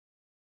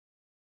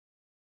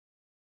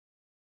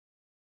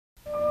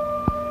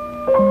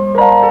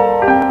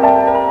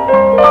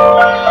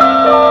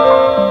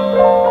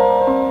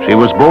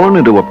was born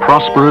into a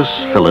prosperous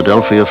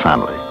Philadelphia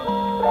family.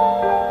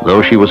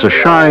 Though she was a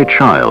shy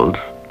child,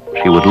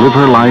 she would live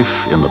her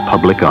life in the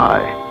public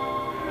eye.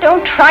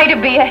 Don't try to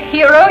be a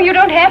hero. You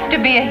don't have to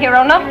be a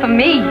hero, not for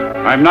me.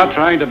 I'm not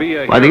trying to be a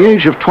hero. By the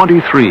age of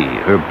 23,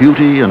 her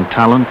beauty and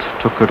talent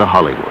took her to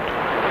Hollywood.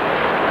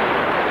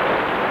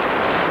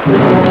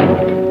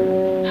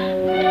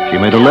 She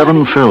made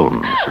 11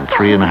 films in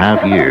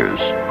 3.5 years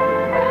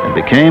and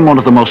became one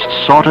of the most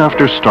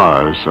sought-after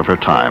stars of her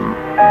time.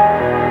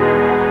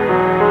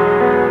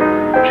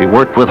 She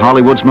worked with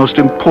Hollywood's most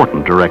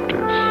important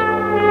directors,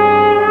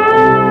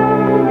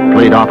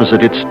 played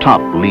opposite its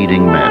top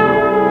leading men.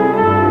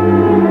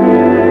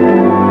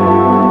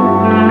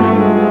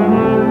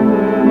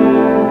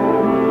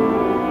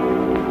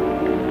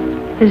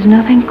 There's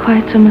nothing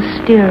quite so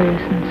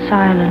mysterious and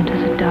silent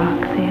as a dark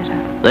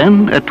theater.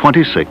 Then, at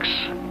 26,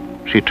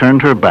 she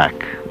turned her back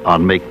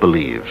on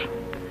make-believe.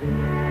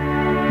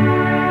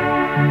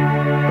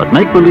 But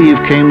make-believe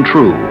came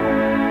true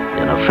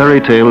in a fairy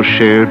tale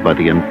shared by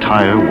the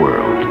entire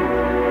world.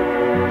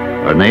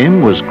 Her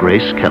name was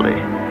Grace Kelly.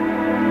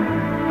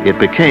 It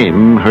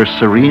became Her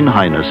Serene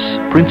Highness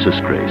Princess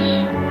Grace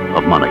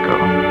of Monaco.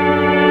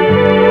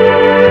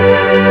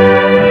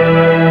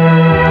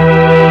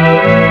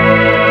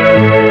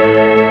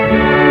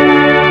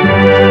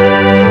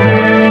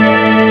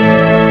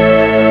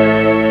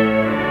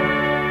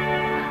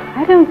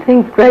 I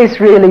think Grace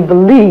really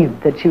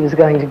believed that she was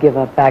going to give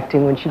up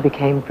acting when she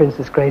became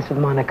Princess Grace of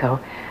Monaco.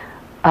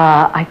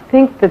 I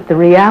think that the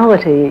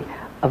reality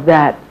of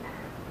that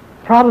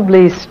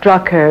probably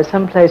struck her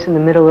someplace in the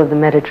middle of the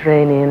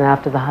Mediterranean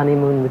after the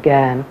honeymoon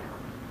began.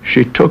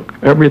 She took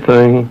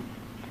everything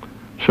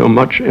so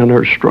much in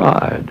her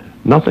stride.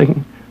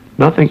 Nothing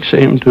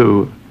seemed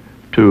to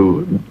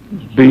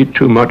be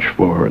too much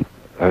for her.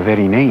 Her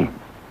very name,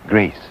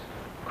 Grace,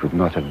 could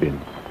not have been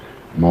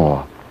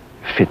more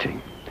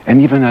fitting.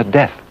 And even her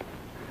death,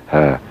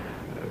 her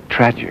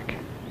tragic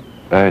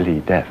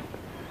early death,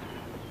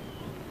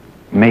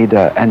 made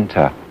her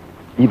enter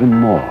even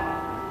more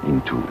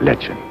into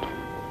legend.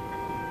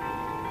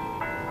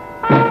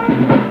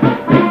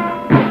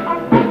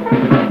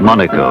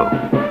 Monaco,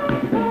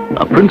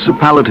 a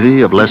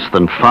principality of less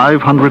than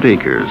 500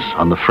 acres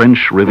on the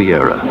French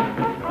Riviera.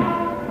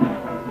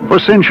 For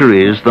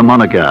centuries, the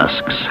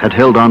Monegasques had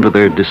held on to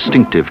their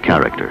distinctive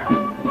character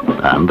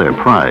and their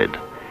pride.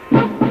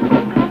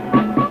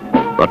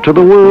 But to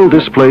the world,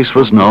 this place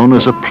was known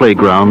as a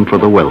playground for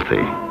the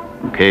wealthy,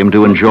 who came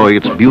to enjoy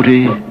its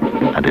beauty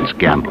and its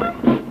gambling.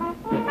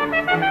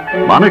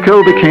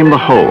 Monaco became the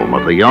home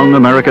of the young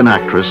American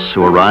actress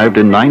who arrived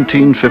in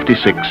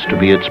 1956 to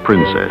be its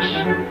princess.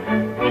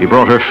 She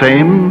brought her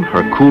fame,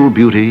 her cool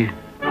beauty,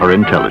 her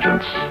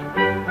intelligence.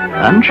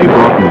 And she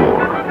brought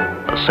more,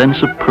 a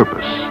sense of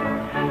purpose.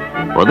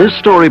 For this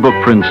storybook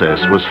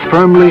princess was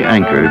firmly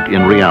anchored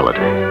in reality.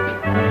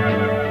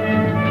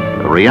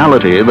 A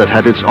reality that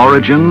had its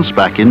origins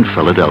back in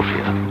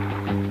Philadelphia.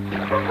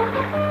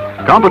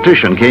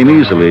 Competition came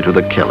easily to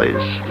the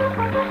Kellys.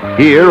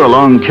 Here,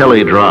 along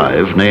Kelly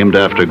Drive, named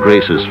after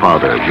Grace's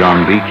father,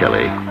 John B.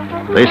 Kelly,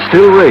 they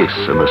still race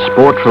in the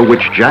sport for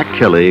which Jack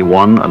Kelly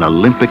won an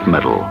Olympic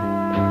medal.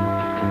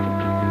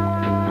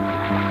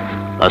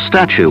 A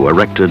statue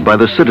erected by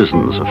the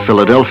citizens of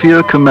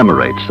Philadelphia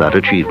commemorates that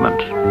achievement.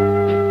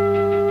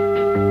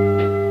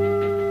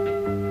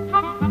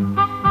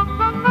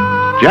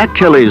 Jack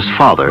Kelly's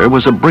father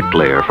was a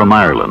bricklayer from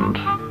Ireland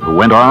who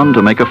went on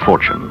to make a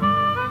fortune.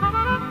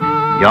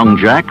 Young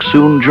Jack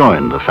soon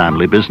joined the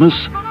family business,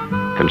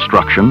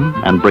 construction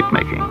and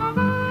brickmaking.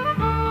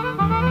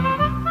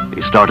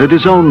 He started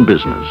his own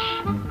business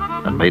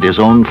and made his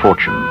own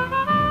fortune,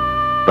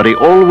 but he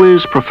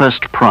always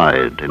professed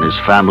pride in his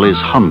family's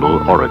humble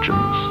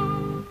origins.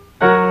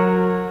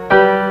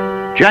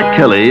 Jack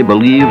Kelly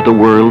believed the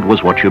world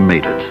was what you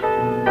made it.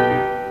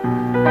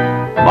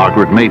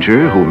 Margaret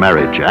Major, who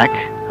married Jack,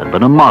 had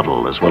been a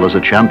model as well as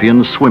a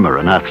champion swimmer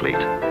and athlete.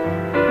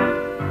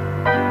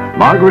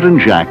 Margaret and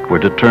Jack were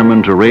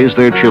determined to raise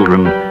their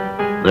children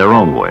their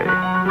own way.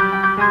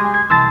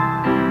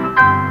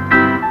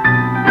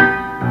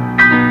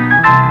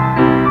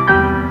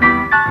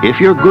 If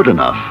you're good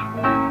enough,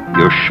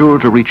 you're sure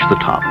to reach the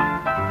top.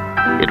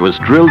 It was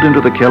drilled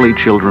into the Kelly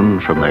children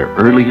from their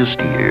earliest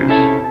years.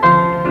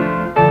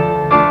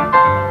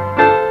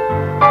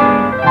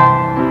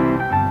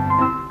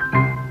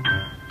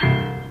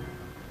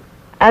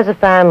 As a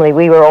family,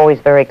 we were always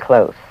very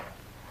close.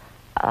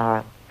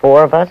 4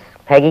 of us.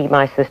 Peggy,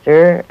 my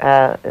sister,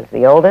 is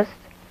the oldest.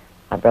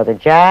 My brother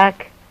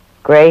Jack,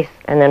 Grace,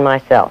 and then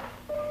myself.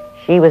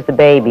 She was the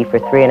baby for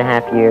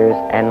 3.5 years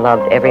and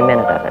loved every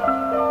minute of it.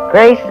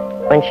 Grace,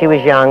 when she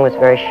was young, was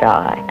very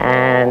shy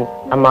and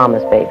a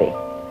mama's baby.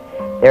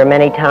 There are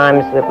many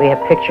times that we have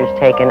pictures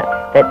taken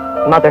that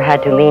Mother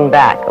had to lean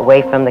back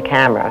away from the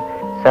camera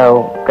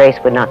so Grace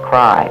would not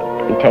cry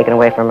to be taken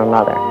away from her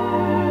mother.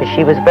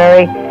 She was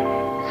very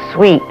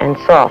sweet and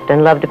soft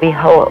and loved to be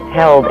held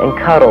and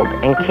cuddled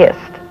and kissed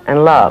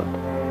and loved.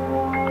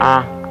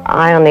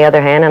 I, on the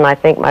other hand, and I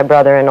think my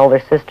brother and older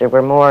sister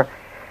were more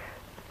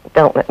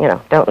don't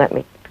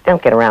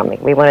get around me.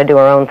 We want to do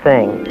our own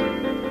thing.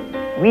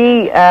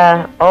 We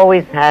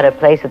always had a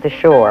place at the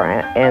shore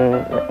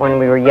when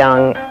we were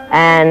young,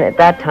 and at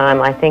that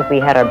time, I think we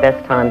had our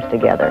best times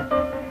together.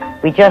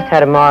 We just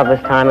had a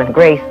marvelous time, and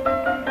Grace,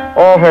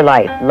 all her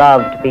life,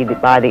 loved to be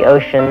by the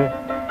ocean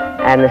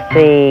and the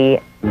sea.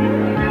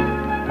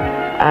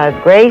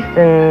 Grace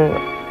and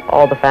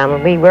all the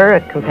family, we were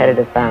a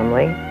competitive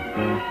family.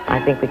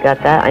 I think we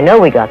got that. I know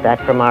we got that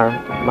from our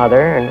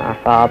mother and our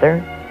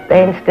father.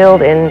 They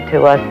instilled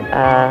into us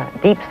a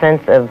deep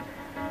sense of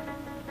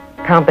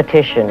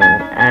competition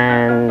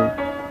and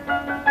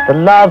the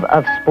love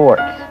of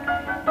sports,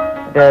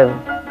 the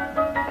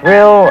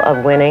thrill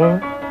of winning,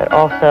 but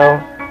also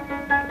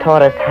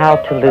taught us how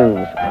to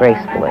lose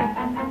gracefully.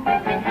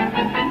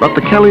 But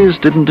the Kellys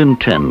didn't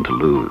intend to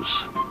lose,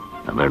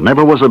 and there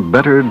never was a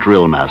better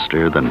drill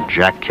master than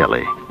Jack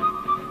Kelly.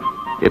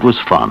 It was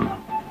fun,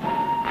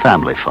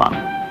 family fun,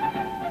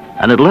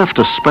 and it left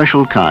a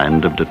special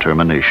kind of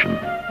determination.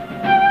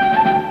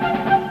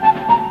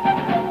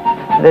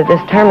 The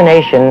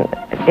determination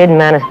didn't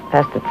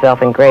manifest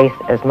itself in Grace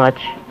as much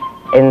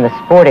in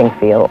the sporting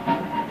field,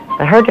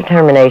 but her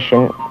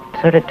determination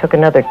sort of took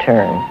another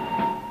turn.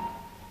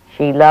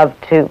 She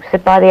loved to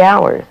sit by the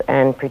hours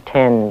and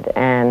pretend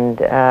and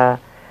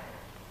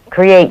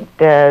create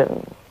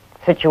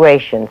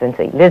situations and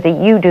say, Lizzie,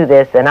 you do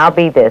this, and I'll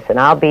be this, and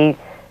I'll be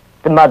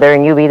the mother,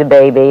 and you be the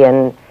baby.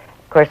 And,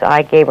 of course,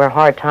 I gave her a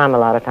hard time a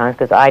lot of times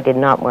because I did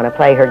not want to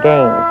play her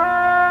games.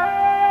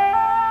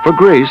 For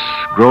Grace,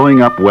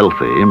 growing up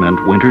wealthy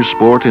meant winter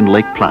sport in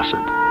Lake Placid.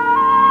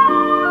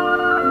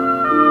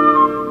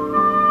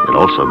 It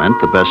also meant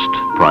the best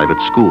private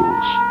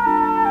schools.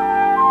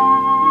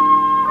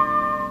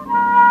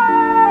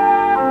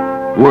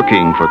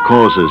 Working for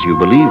causes you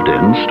believed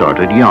in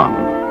started young,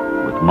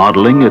 with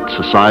modeling at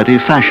society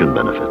fashion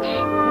benefits.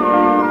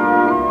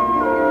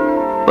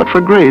 But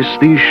for Grace,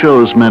 these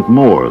shows meant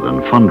more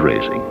than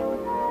fundraising.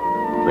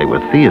 They were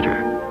theater.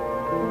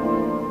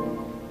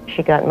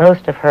 She got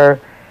most of her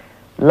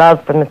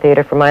love from the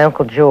theater from my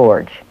Uncle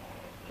George.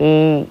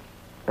 He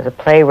was a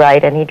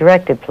playwright and he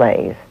directed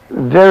plays.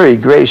 Very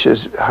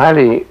gracious,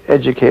 highly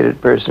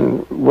educated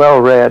person,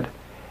 well-read,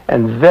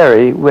 and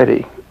very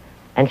witty.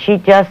 And she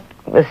just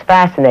was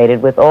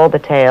fascinated with all the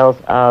tales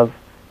of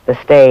the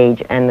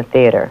stage and the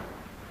theater.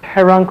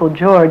 Her Uncle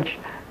George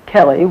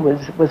Kelly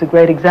was a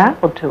great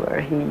example to her.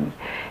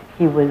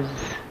 He was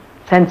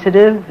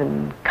sensitive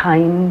and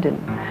kind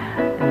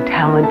and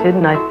talented,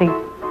 and I think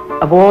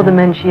of all the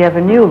men she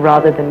ever knew,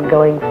 rather than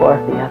going for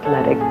the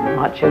athletic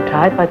macho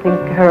type, I think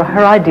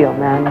her ideal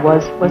man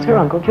was her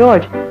Uncle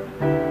George.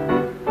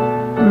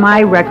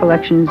 My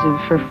recollections of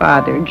her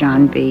father,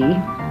 John B.,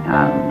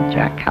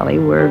 Jack Kelly,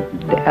 were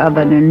of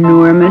an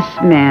enormous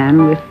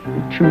man with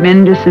a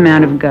tremendous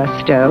amount of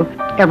gusto.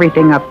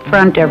 Everything up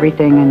front,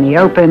 everything in the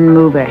open,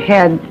 move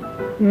ahead.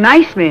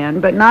 Nice man,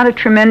 but not a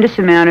tremendous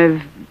amount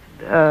of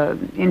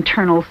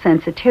internal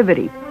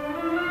sensitivity.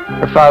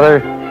 Her father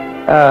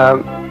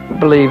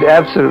believed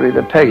absolutely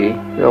that Peggy,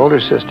 the older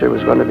sister,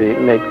 was going to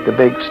make the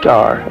big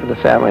star of the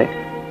family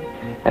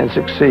and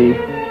succeed.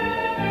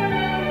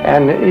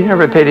 And he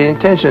never paid any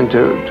attention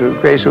to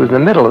Grace, who was in the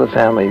middle of the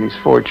family, these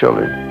 4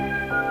 children.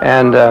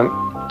 And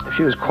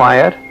she was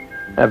quiet,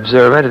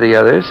 observant of the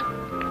others,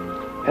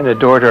 and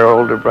adored her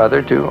older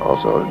brother, too,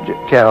 also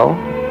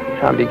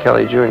John B.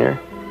 Kelly Jr.,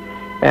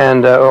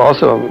 and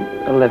also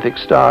Olympic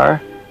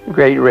star,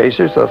 great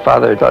racer, so the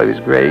father thought he was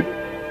great.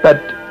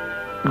 But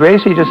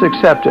Grace he just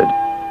accepted.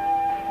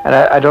 And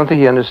I don't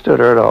think he understood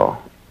her at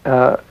all.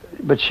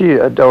 But she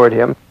adored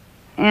him.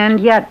 And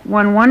yet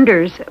one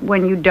wonders,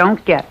 when you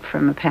don't get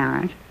from a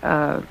parent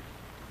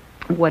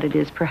what it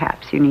is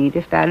perhaps you need,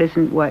 if that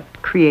isn't what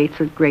creates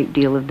a great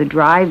deal of the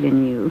drive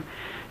in you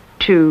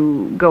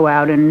to go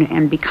out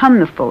and become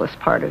the fullest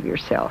part of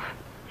yourself.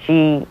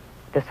 She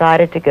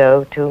decided to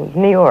go to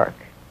New York.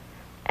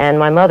 And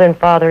my mother and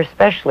father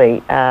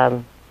especially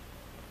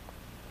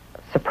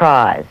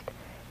surprised,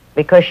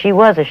 because she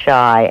was a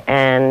shy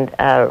and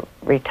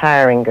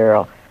retiring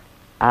girl.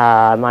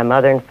 My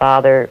mother and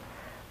father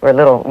were a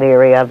little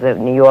leery of the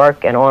New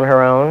York and on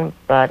her own,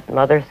 but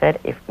Mother said,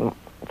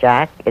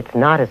 Jack, it's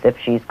not as if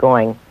she's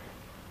going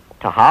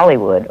to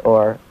Hollywood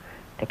or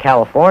to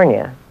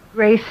California.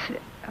 Grace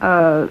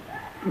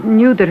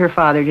knew that her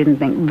father didn't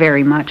think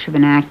very much of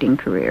an acting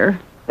career.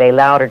 They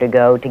allowed her to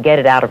go to get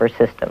it out of her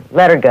system.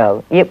 Let her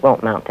go. It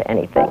won't amount to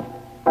anything.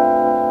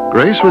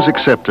 Grace was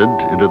accepted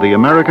into the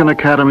American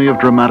Academy of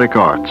Dramatic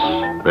Arts,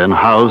 then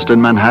housed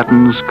in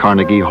Manhattan's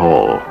Carnegie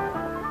Hall.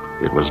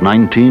 It was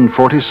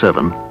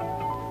 1947,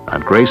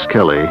 and Grace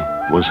Kelly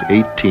was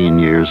 18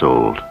 years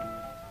old.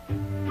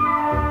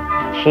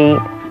 She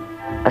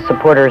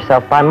supported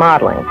herself by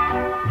modeling.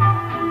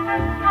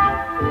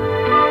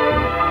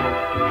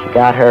 She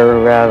got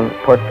her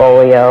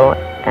portfolio,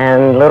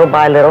 and little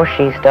by little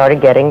she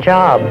started getting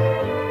jobs.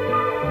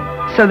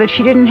 So that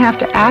she didn't have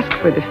to ask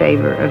for the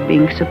favor of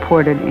being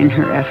supported in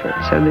her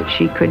efforts, so that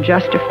she could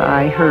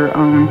justify her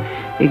own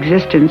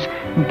existence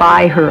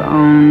by her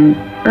own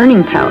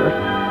earning power.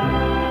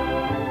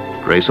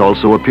 Grace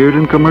also appeared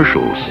in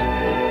commercials.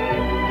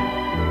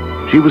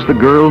 She was the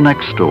girl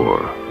next door,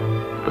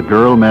 the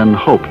girl men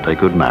hoped they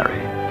could marry.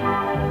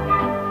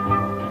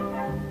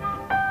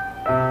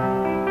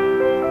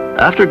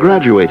 After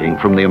graduating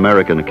from the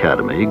American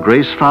Academy,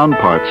 Grace found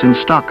parts in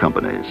stock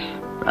companies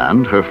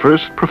and her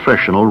first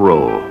professional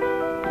role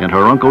in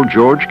her Uncle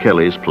George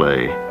Kelly's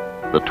play,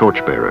 The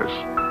Torchbearers.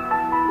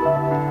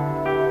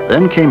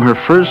 Then came her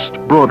first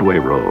Broadway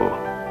role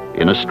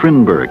in a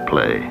Strindberg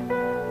play.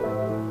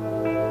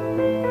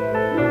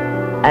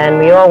 And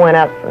we all went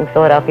up in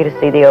Philadelphia to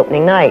see the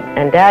opening night.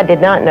 And Dad did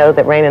not know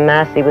that Raymond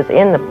Massey was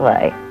in the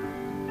play.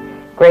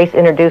 Grace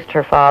introduced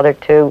her father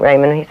to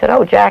Raymond. He said,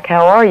 "Oh, Jack,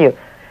 how are you?"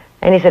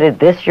 And he said, "Is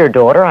this your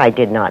daughter?" I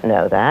did not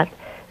know that.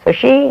 So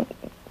she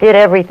did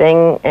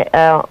everything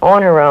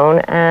on her own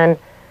and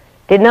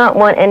did not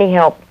want any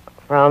help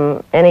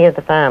from any of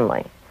the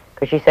family.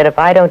 Because she said, if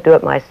I don't do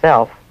it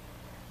myself,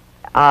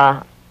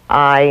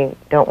 I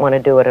don't want to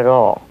do it at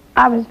all.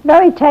 I was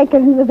very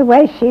taken with the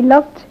way she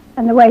looked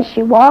and the way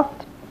she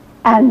walked,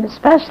 and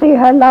especially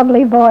her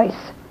lovely voice.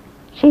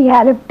 She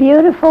had a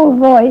beautiful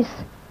voice.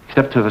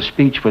 Except her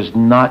speech was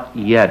not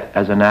yet,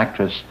 as an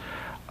actress,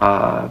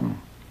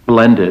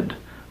 blended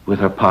with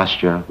her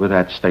posture, with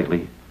that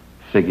stately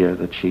figure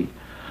that she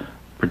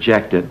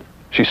projected.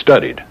 She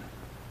studied.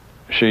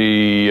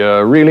 She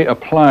really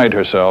applied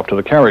herself to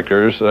the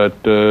characters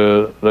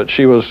that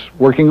she was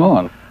working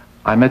on.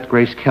 I met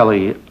Grace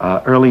Kelly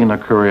early in her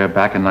career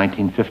back in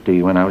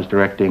 1950 when I was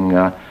directing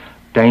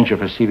Danger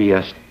for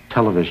CBS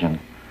television.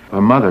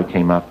 Her mother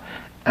came up,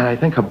 and I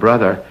think her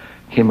brother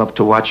came up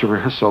to watch a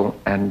rehearsal,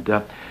 and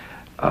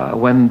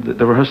when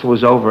the rehearsal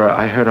was over,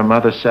 I heard her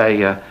mother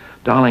say,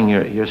 "Darling,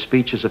 your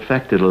speech is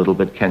affected a little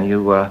bit. Can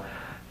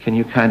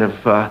you kind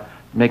of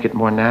make it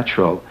more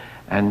natural?"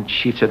 And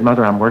she said,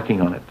 "Mother, I'm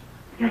working on it."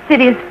 Your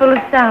city is full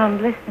of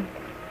sound. Listen.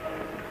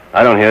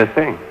 I don't hear a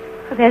thing.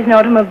 Well, there's an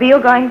automobile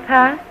going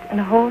past, and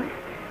a horse,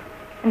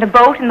 and a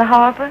boat in the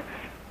harbor.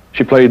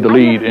 She played the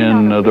lead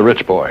in The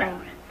Rich Boy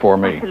for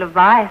me. It's a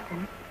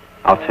Leviathan.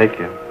 I'll take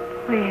you.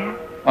 Where?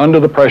 Under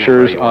the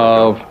pressures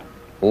of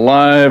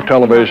live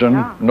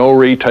television, no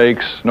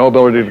retakes, no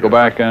ability to go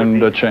back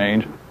and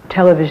change.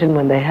 Television,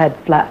 when they had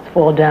flats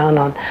fall down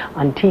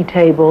on tea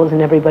tables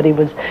and everybody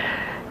was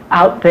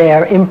out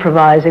there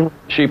improvising.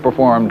 She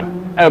performed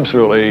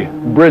absolutely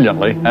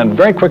brilliantly and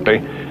very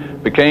quickly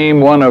became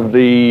one of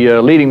the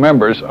leading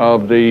members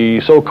of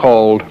the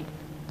so-called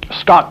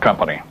stock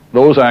company,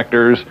 those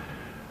actors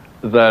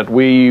that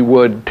we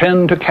would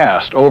tend to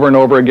cast over and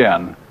over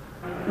again.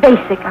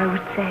 Basic, I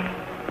would say.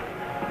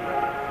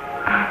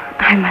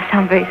 I must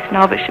sound very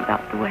snobbish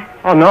about the West.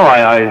 Oh, no,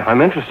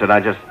 I'm interested.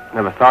 I just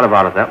never thought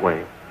about it that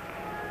way.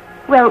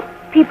 Well,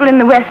 people in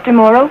the West are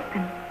more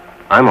open.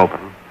 I'm open.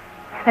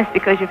 That's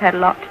because you've had a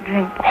lot to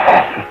drink.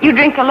 You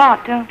drink a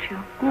lot, don't you?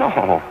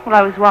 No. Well,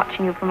 I was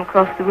watching you from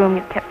across the room.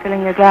 You kept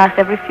filling your glass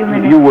every few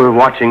minutes. You were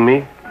watching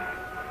me?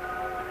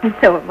 And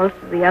so are most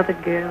of the other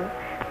girls.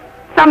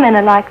 Some men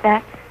are like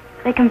that.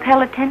 They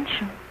compel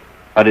attention.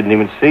 I didn't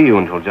even see you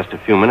until just a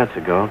few minutes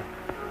ago.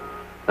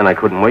 Then I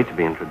couldn't wait to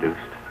be introduced.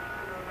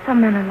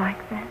 Some men are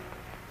like that.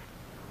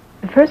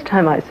 The first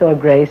time I saw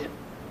Grace,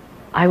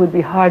 I would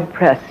be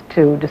hard-pressed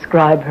to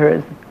describe her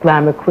as the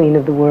glamour queen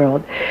of the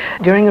world.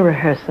 During a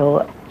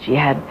rehearsal, she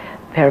had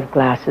a pair of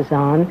glasses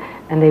on,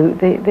 and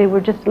they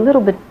were just a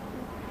little bit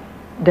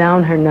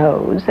down her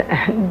nose,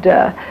 and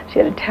she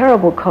had a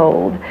terrible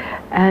cold,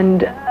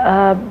 and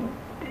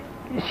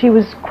she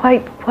was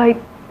quite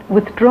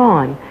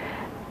withdrawn.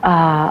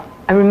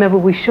 I remember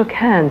we shook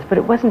hands, but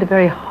it wasn't a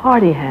very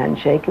hearty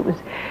handshake. It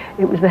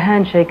was the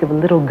handshake of a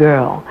little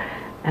girl,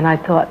 and I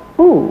thought,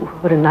 ooh,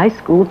 what a nice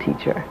school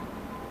teacher.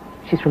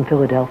 She's from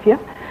Philadelphia,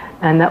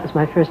 and that was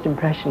my first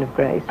impression of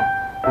Grace.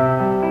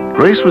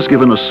 Grace was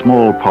given a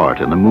small part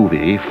in the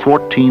movie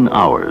 14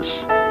 Hours,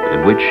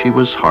 in which she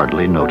was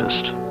hardly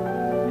noticed.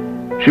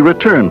 She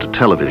returned to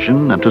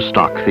television and to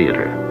stock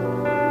theater.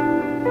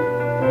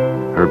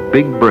 Her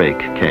big break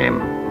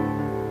came,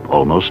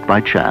 almost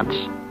by chance.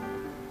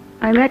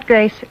 I met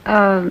Grace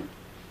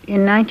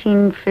in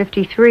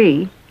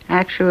 1953,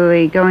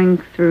 actually going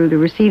through the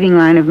receiving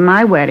line of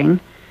my wedding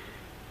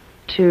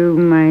to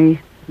my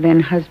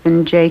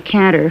then-husband, Jay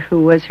Cantor,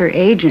 who was her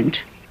agent.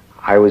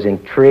 I was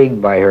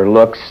intrigued by her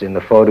looks in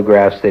the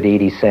photographs that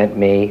Edie sent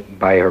me,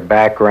 by her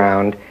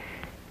background,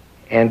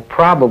 and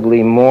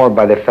probably more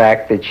by the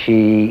fact that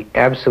she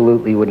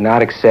absolutely would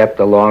not accept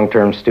a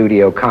long-term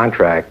studio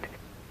contract.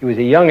 He was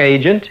a young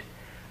agent.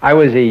 I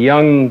was a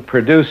young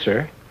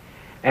producer.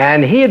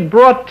 And he had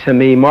brought to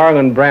me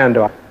Marlon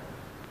Brando.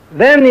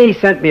 Then he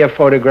sent me a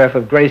photograph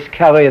of Grace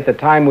Kelly at the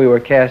time we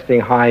were casting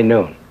High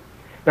Noon.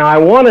 Now, I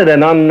wanted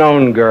an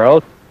unknown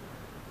girl.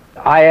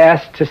 I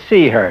asked to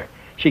see her.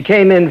 She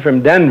came in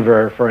from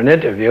Denver for an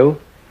interview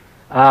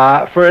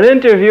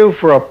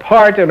for a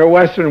part in a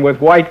Western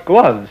with white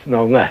gloves,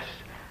 no less.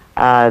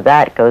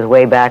 That goes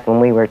way back when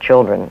we were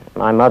children.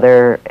 My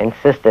mother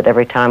insisted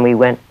every time we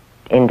went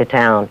into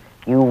town,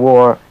 you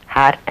wore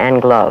hat and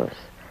gloves.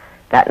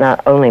 That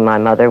not only my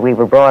mother, we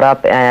were brought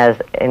up as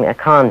in a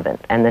convent,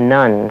 and the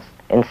nuns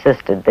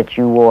insisted that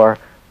you wore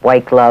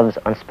white gloves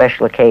on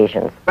special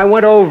occasions. I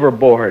went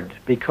overboard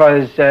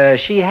because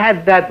she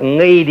had that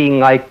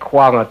ladylike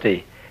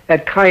quality,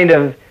 that kind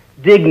of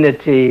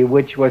dignity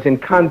which was in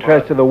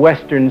contrast to the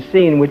Western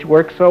scene, which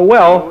worked so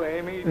well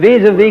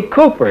vis-a-vis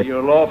Cooper.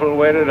 Your lawful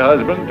wedded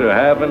husband to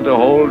have and to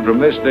hold from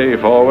this day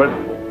forward.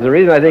 The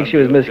reason I think she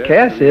was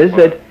miscast is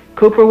that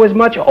Cooper was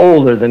much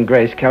older than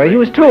Grace Kelly. He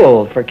was too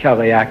old for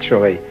Kelly,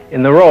 actually,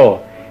 in the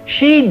role.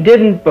 She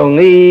didn't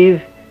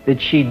believe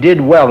that she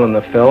did well in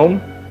the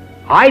film.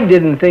 I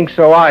didn't think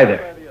so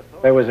either.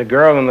 There was a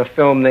girl in the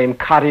film named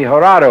Cati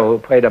Jurado who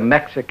played a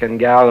Mexican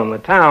gal in the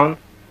town.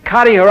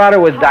 Cati Jurado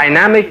was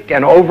dynamic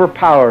and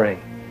overpowering.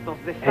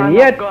 And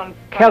yet,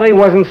 Kelly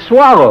wasn't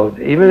swallowed,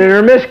 even in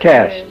her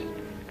miscast,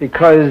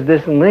 because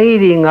this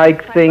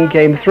ladylike thing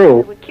came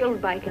through. Were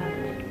killed by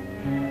guns.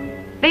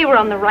 They were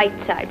on the right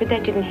side, but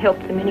that didn't help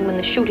them any when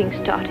the shooting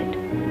started.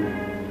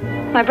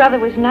 My brother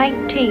was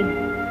 19.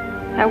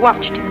 I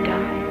watched him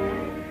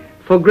die.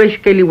 For Grace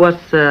Kelly was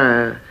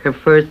her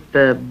first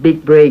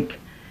big break,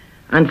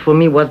 and for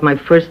me was my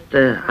first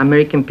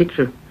American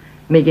picture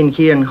making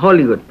here in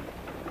Hollywood.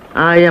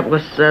 I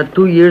was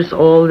 2 years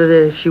older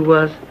than she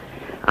was.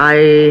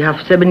 I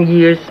have 7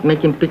 years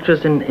making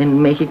pictures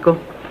in Mexico.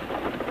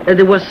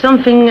 There was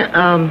something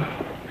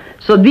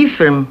so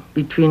different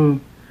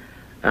between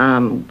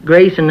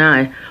Grace and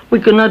I. We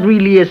could not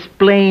really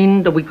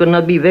explain, that we could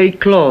not be very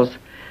close,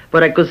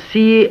 but I could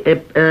see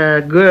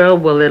a girl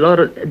with a lot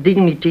of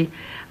dignity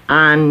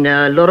and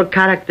a lot of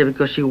character,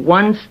 because she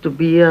wants to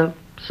be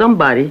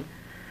somebody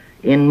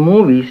in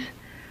movies,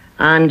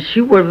 and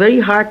she was very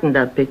hard in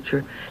that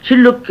picture. She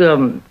looked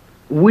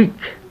weak,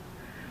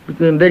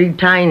 very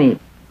tiny,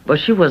 but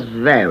she was a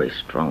very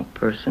strong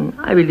person.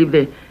 I believe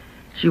that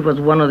she was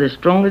one of the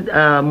strongest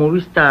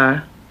movie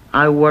stars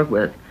I worked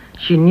with.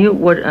 She knew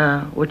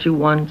what she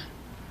wants,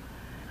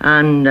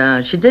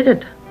 and she did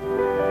it.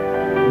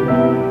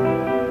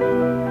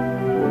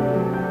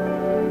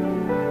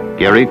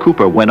 Gary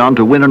Cooper went on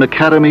to win an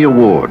Academy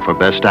Award for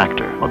Best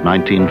Actor of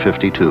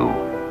 1952.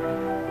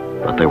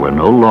 But there were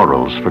no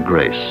laurels for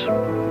Grace,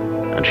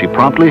 and she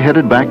promptly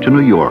headed back to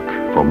New York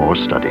for more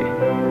study.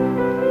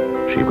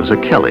 She was a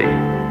Kelly,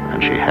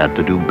 and she had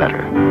to do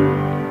better.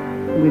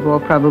 We've all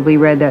probably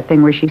read that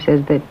thing where she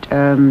says that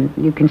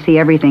you can see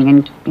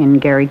everything in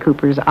Gary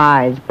Cooper's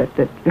eyes, but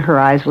that her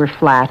eyes were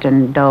flat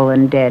and dull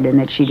and dead, and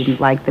that she didn't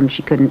like them.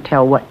 She couldn't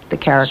tell what the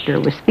character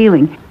was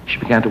feeling. She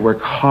began to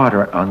work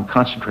harder on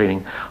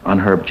concentrating on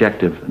her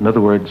objective. In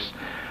other words,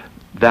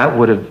 that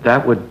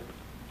would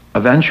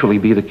eventually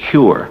be the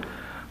cure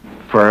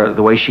for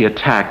the way she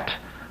attacked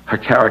her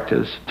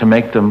characters, to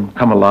make them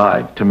come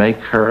alive, to make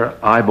her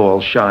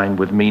eyeballs shine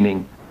with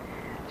meaning.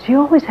 She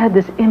always had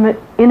this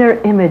inner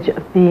image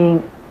of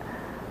being,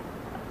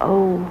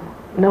 an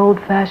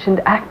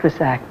old-fashioned actress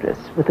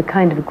with the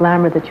kind of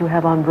glamour that you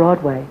have on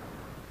Broadway.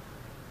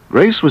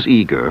 Grace was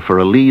eager for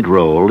a lead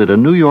role in a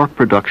New York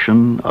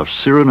production of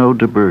Cyrano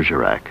de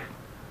Bergerac.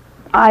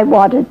 I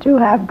wanted to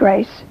have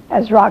Grace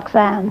as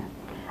Roxanne.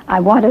 I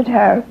wanted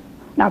her,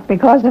 not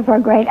because of her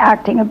great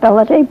acting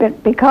ability,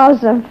 but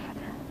because of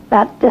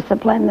that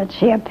discipline that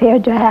she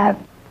appeared to have.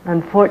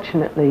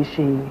 Unfortunately,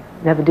 she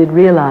never did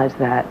realize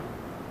that.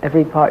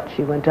 Every part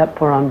she went up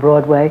for on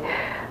Broadway,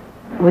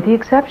 with the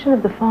exception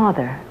of the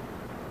father,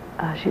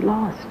 she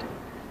lost.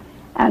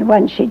 And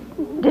when she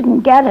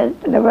didn't get it,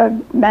 there were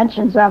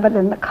mentions of it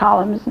in the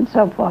columns and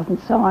so forth and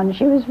so on.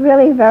 She was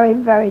really very,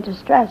 very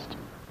distressed.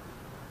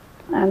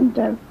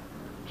 And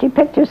she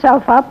picked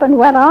herself up and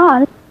went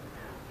on.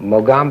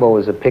 Mogambo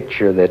was a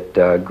picture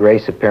that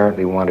Grace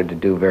apparently wanted to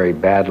do very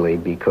badly,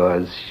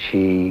 because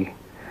she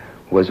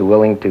was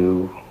willing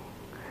to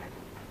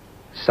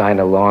sign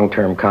a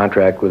long-term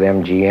contract with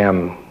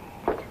MGM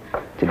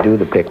to do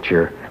the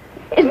picture.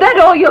 Is that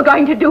all you're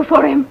going to do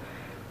for him?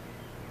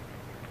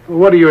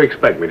 What do you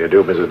expect me to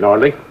do, Mrs.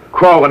 Nordley?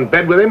 Crawl in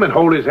bed with him and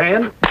hold his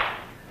hand?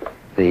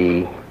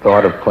 The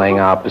thought of playing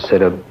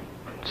opposite a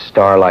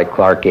star like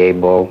Clark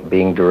Gable,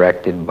 being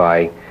directed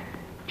by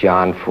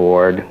John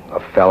Ford, a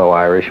fellow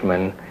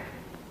Irishman,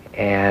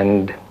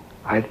 and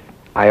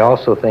I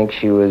also think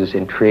she was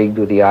intrigued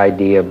with the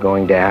idea of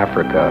going to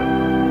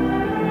Africa.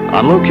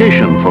 On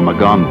location for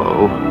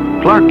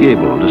Mogambo, Clark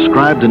Gable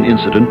described an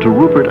incident to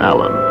Rupert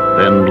Allen,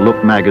 then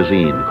Look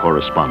magazine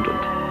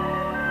correspondent.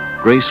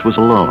 Grace was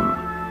alone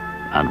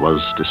and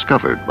was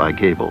discovered by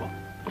Gable.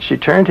 She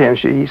turned to him.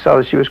 He saw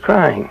that she was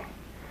crying.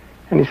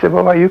 And he said,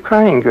 "Well, why are you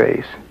crying,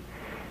 Grace?"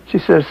 She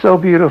said, "So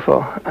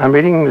beautiful. I'm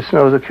reading The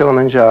Snows of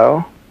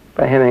Kilimanjaro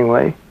by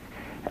Hemingway."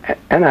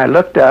 And I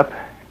looked up,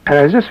 and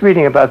I was just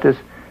reading about this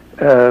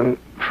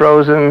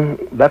frozen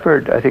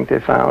leopard, I think they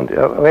found,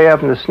 way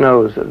up in the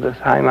snows of this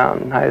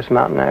highest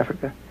mountain in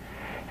Africa.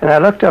 And I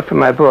looked up from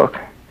my book,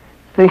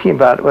 thinking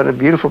about what a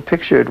beautiful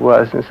picture it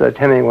was, and said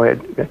Hemingway.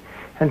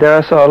 And there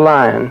I saw a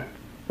lion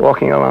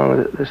walking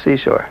along the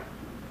seashore.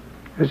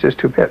 It was just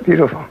too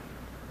beautiful.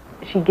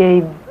 She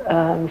gave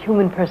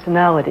human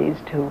personalities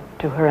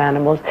to her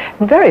animals,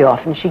 and very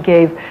often she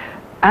gave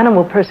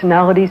animal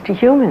personalities to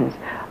humans.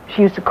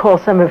 She used to call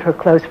some of her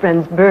close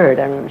friends bird.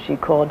 I remember she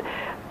called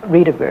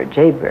Rita bird,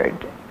 Jay bird,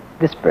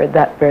 this bird,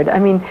 that bird. I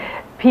mean,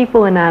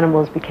 people and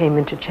animals became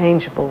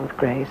interchangeable with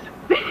Grace.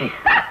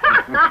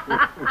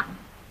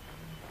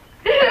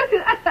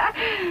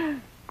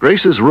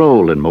 Grace's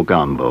role in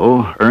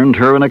Mogambo earned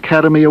her an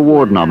Academy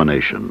Award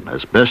nomination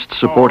as Best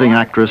Supporting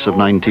Actress of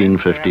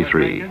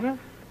 1953. What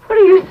are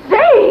you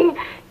saying?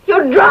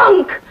 You're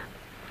drunk.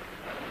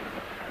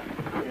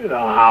 You know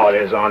how it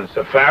is on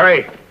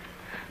safari.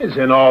 It's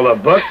in all the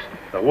books.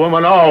 The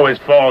woman always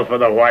falls for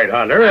the white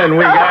hunter, and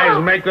we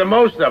guys make the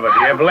most of it.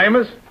 Do you blame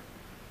us?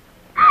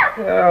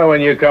 Well,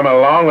 when you come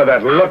along with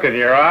that look in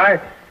your eye,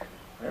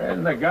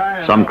 and the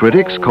guy... Some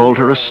critics called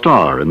her a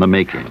star in the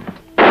making.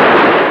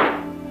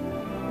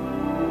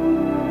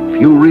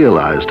 Few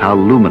realized how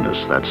luminous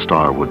that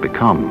star would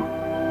become,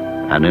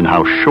 and in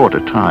how short a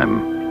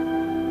time.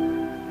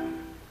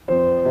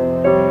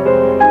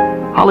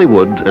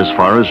 Hollywood, as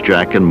far as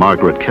Jack and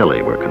Margaret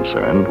Kelly were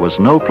concerned, was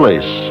no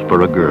place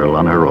for a girl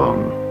on her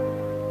own.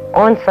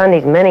 On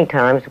Sundays, many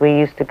times, we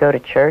used to go to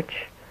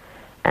church,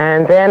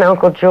 and then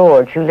Uncle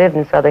George, who lived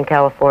in Southern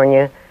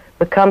California,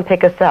 would come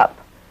pick us up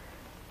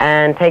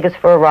and take us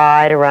for a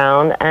ride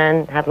around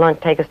and have lunch,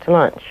 take us to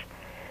lunch.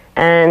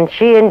 And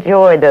she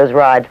enjoyed those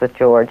rides with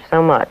George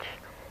so much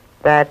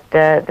that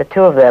the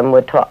two of them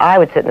would talk. I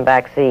would sit in the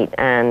back seat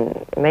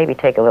and maybe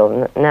take a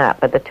little nap,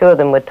 but the two of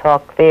them would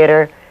talk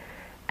theater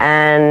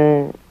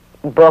and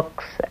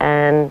books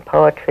and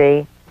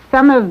poetry.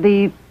 Some of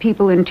the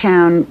people in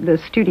town, the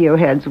studio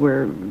heads,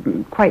 were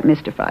quite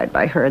mystified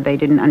by her. They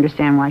didn't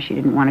understand why she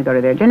didn't want to go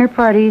to their dinner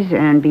parties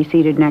and be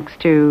seated next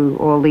to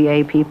all the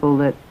A people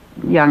that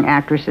young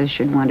actresses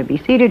should want to be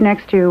seated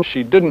next to.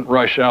 She didn't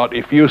rush out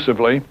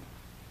effusively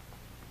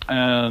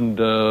and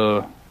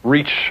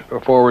reach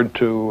forward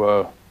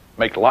to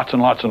make lots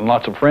and lots and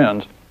lots of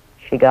friends.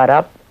 She got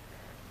up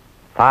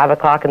 5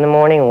 o'clock in the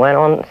morning, went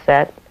on the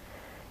set,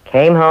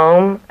 came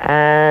home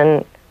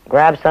and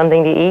grabbed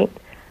something to eat,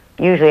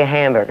 usually a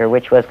hamburger,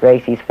 which was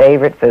Gracie's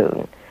favorite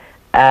food,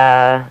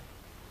 and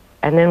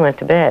then went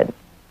to bed.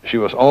 She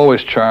was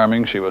always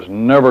charming. She was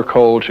never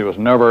cold. She was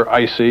never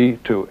icy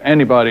to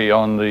anybody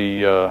on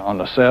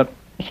the set.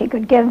 She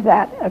could give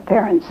that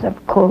appearance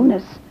of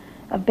coolness,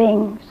 of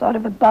being sort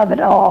of above it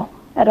all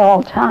at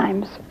all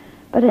times.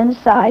 But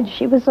inside,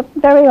 she was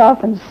very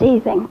often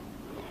seething,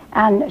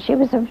 and she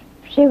was a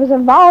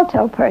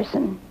volatile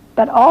person,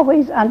 but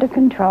always under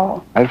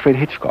control. Alfred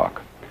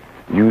Hitchcock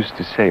used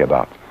to say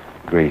about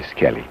Grace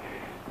Kelly,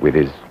 with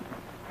his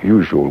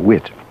usual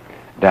wit,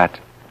 that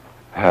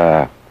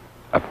her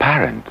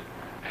apparent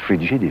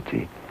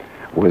frigidity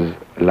was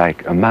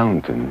like a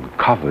mountain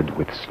covered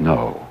with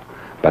snow,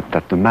 but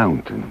that the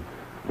mountain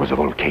was a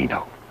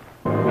volcano.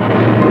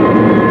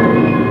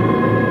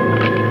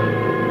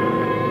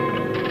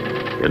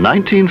 In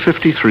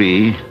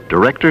 1953,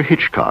 director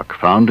Hitchcock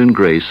found in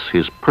Grace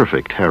his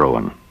perfect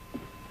heroine.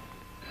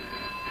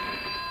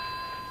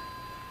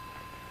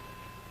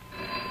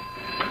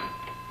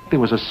 There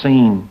was a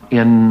scene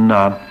in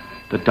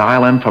The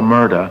Dial M for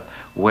Murder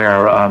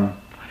where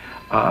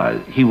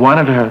he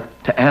wanted her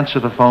to answer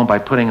the phone by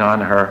putting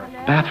on her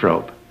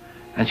bathrobe.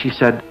 And she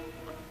said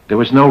there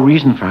was no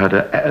reason for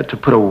her to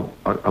put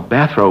a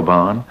bathrobe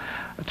on,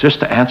 just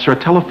to answer a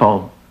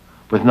telephone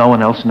with no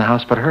one else in the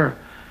house but her.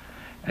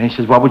 And he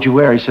says, what would you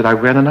wear? He said, I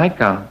wear the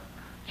nightgown.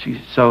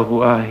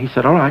 So he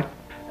said, all right.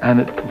 And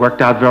it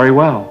worked out very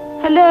well.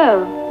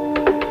 Hello.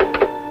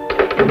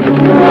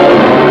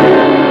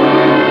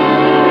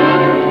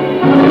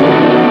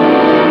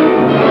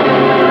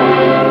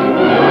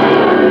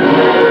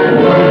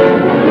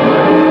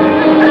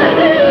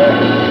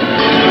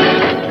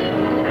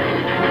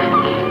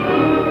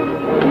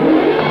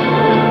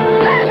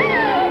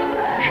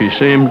 She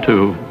seemed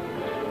to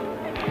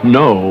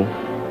know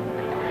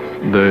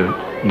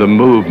the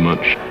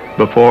movements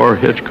before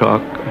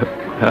Hitchcock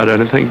had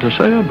anything to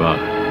say about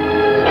it.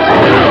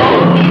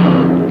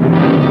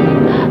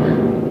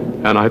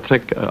 And I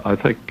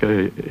think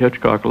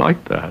Hitchcock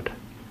liked that.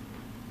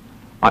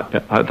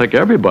 I think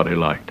everybody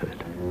liked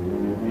it.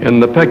 In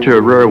the picture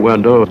Rear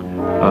Window,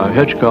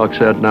 Hitchcock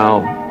said,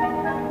 now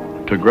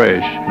to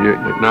Grace,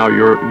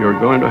 you're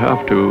going to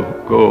have to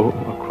go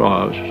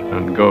across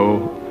and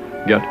go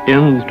get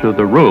into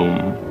the room.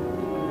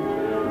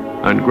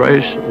 And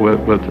Grace,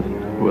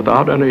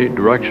 without any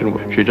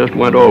direction, she just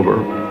went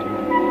over,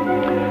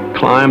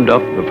 climbed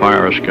up the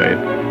fire escape,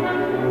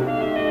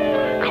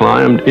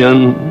 climbed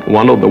in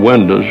one of the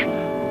windows,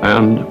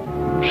 and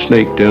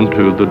sneaked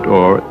into the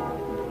door,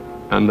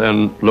 and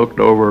then looked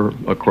over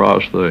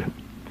across the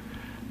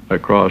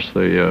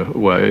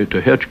way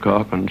to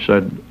Hitchcock and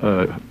said,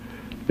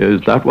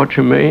 "Is that what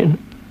you mean?"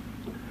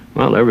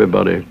 Well,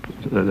 everybody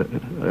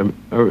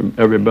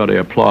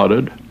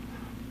applauded,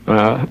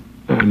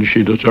 and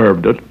she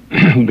deserved it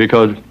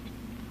because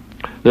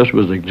this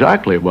was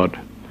exactly what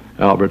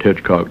Alfred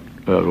Hitchcock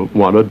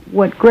wanted.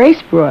 What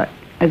Grace brought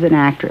as an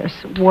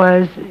actress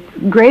was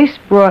Grace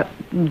brought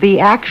the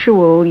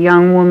actual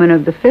young woman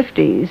of the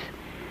 50s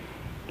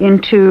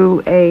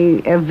into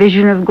a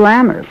vision of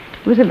glamour.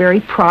 It was a very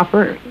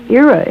proper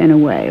era in a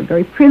way, a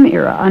very prim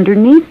era.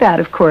 Underneath that,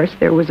 of course,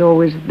 there was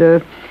always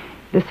the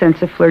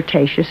sense of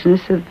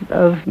flirtatiousness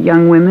of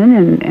young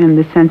women and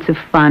the sense of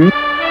fun.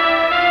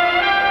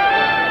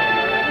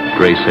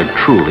 Grace had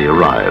truly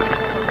arrived.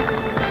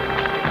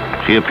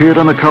 She appeared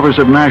on the covers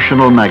of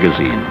national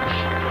magazines.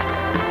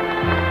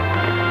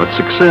 But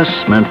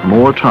success meant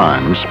more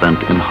time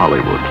spent in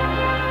Hollywood.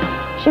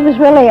 She was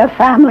really a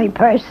family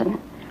person.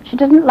 She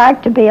didn't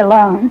like to be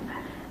alone.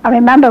 I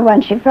remember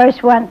when she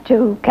first went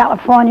to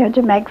California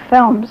to make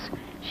films,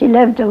 she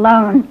lived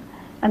alone.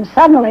 And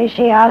suddenly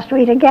she asked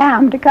Rita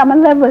Gam to come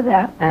and live with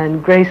her.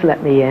 And Grace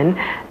let me in,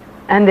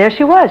 and there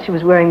she was. She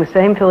was wearing the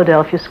same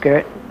Philadelphia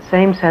skirt,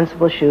 same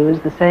sensible shoes,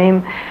 the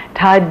same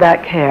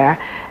tied-back hair,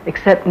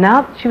 except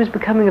now she was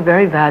becoming a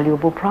very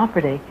valuable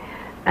property.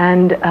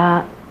 And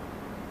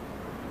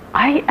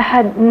I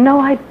had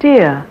no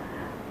idea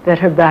that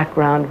her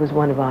background was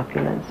one of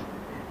opulence.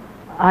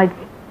 I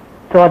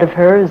thought of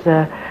her as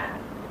a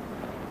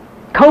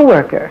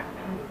co-worker,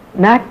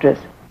 an actress.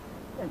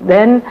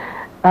 Then,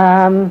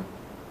 out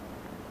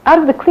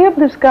of the clear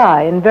blue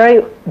sky, and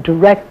very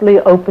directly,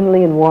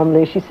 openly, and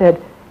warmly, she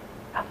said,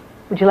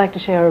 "Would you like to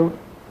share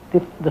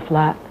the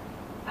flat?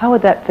 How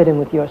would that fit in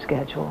with your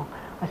schedule?"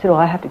 I said, "Well,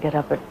 I have to get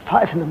up at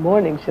 5 in the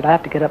morning." She said, "I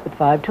have to get up at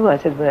 5 too." I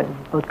said, "Well,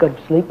 both go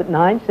to sleep at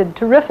 9." She said,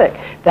 "Terrific.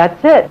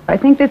 That's it." I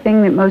think the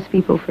thing that most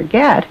people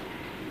forget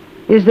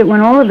is that when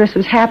all of this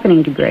was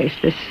happening to Grace,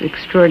 this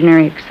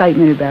extraordinary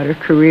excitement about her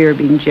career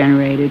being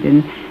generated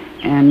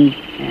and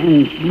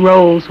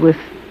roles with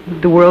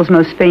the world's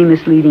most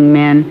famous leading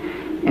men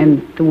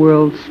and the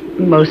world's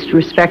most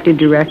respected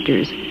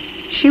directors,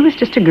 she was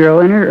just a girl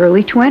in her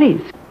early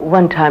 20s.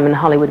 One time in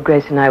Hollywood,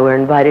 Grace and I were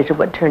invited to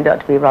what turned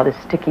out to be a rather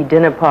sticky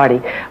dinner party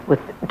with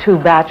 2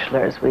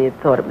 bachelors. We had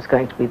thought it was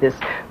going to be this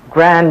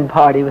grand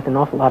party with an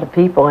awful lot of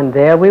people, and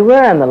there we were,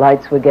 and the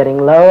lights were getting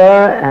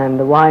lower, and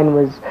the wine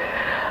was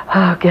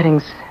getting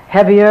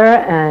heavier,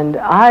 and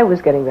I was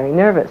getting very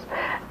nervous.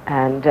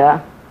 And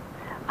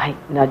I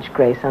nudged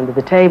Grace under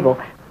the table.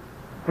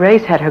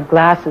 Grace had her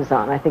glasses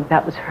on. I think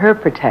that was her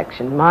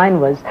protection.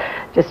 Mine was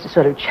just to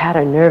sort of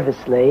chatter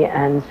nervously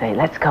and say,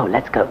 let's go,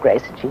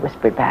 Grace." And she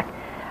whispered back,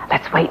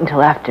 "Let's wait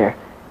until after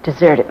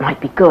dessert. It might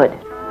be good."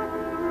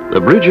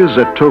 The bridges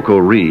at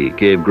Toko-Ri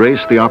gave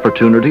Grace the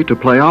opportunity to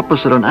play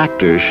opposite an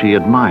actor she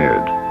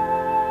admired,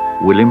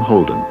 William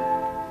Holden.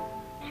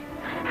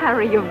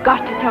 Harry, you've got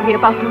to tell me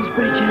about those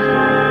bridges.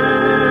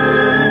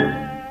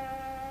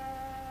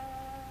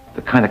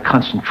 The kind of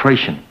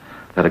concentration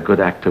that a good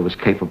actor was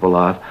capable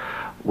of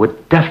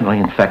would definitely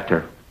infect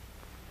her.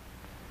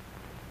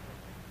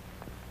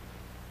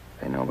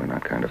 They know we're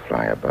not going to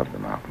fly above the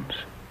mountains.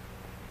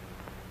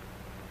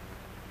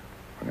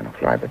 We're going to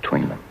fly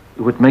between them.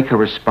 It would make her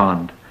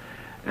respond.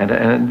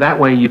 And that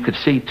way you could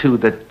see, too,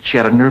 that she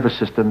had a nervous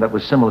system that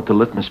was similar to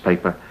litmus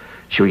paper.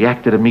 She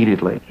reacted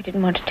immediately. You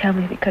didn't want to tell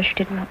me because you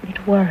didn't want me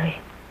to worry.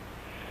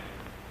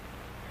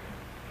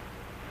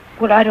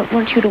 Well, I don't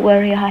want you to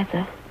worry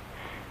either.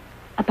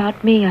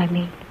 About me, I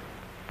mean.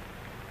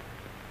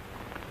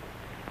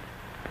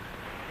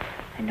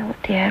 I know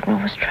what the Admiral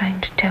was trying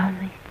to tell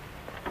me.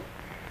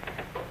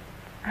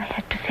 I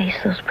had to face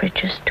those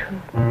bridges, too.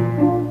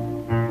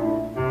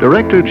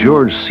 Director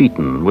George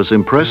Seaton was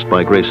impressed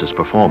by Grace's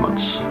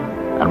performance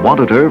and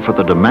wanted her for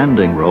the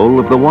demanding role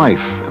of the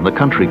wife in The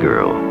Country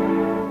Girl.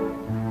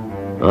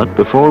 But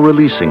before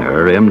releasing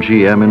her,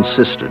 MGM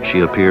insisted she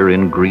appear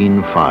in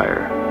Green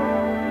Fire,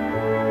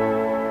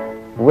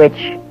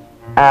 which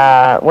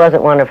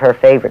wasn't one of her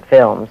favorite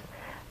films.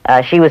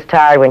 She was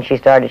tired when she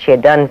started. She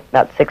had done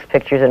about 6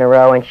 pictures in a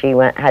row, and she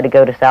had to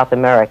go to South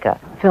America.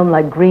 A film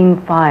like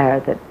Green Fire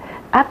that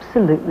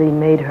absolutely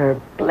made her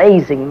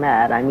blazing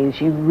mad. I mean,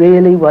 she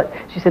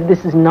said,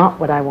 "This is not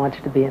what I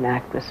wanted to be an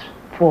actress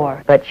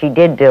for." But she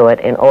did do it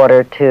in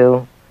order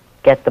to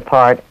get the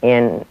part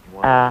in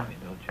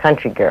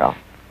Country Girl.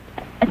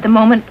 At the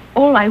moment,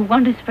 all I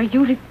want is for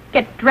you to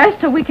get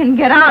dressed so we can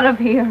get out of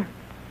here.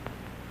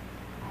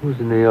 Who's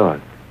in New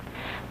York?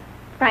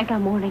 Frank,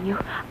 I'm warning you.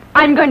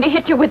 I'm going to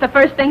hit you with the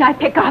first thing I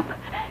pick up.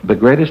 The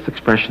greatest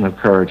expression of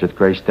courage that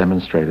Grace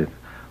demonstrated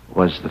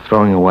was the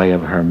throwing away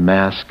of her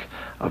mask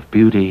of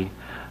beauty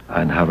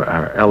and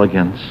her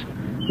elegance.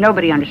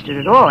 Nobody understood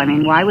at all. I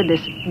mean, why would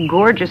this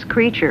gorgeous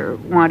creature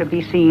want to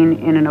be seen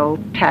in an old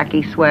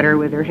tacky sweater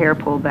with her hair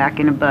pulled back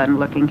in a bun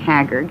looking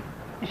haggard?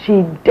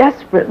 She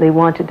desperately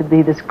wanted to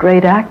be this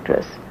great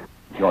actress.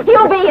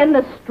 He'll be in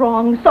the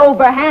strong,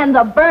 sober hands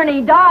of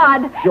Bernie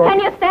Dodd. Can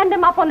you stand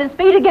him up on his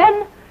feet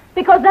again?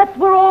 Because that's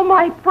where all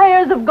my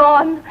prayers have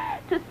gone.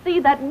 To see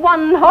that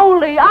one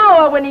holy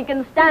hour when he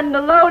can stand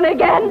alone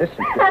again.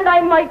 Listen. And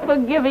I might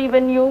forgive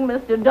even you,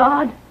 Mr.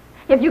 Dodd,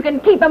 if you can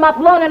keep him up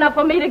long enough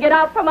for me to get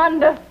out from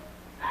under.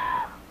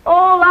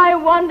 All I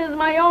want is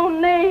my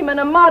own name and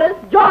a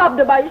modest job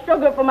to buy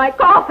sugar for my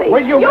coffee.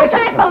 You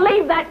can't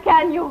believe that,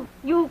 can you?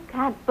 You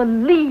can't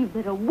believe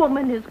that a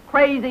woman is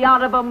crazy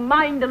out of her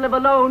mind to live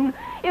alone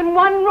in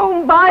one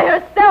room by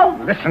herself.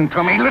 Listen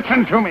to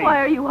me.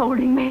 Why are you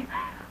holding me?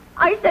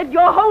 I said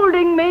you're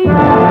holding me.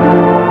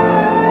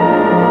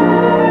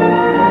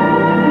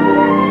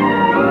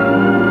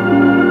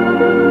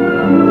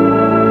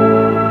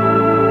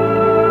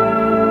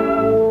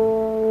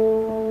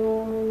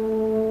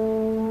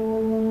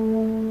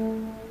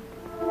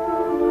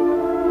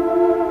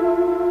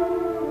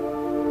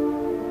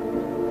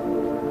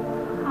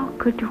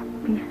 Could you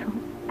be so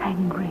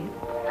angry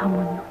at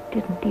someone you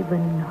didn't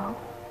even know?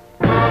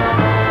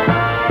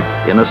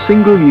 In a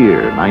single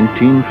year,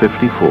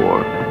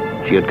 1954,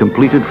 she had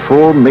completed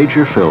 4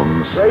 major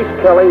films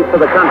Grace Kelly for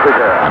the Country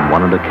Girl and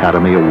won an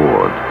Academy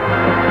Award.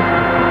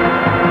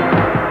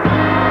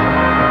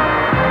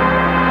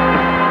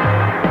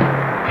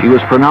 She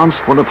was pronounced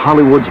one of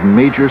Hollywood's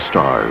major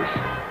stars.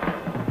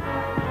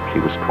 She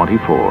was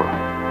 24,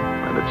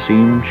 and it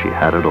seemed she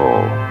had it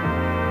all.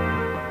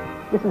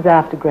 This is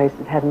after Grace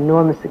had had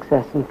enormous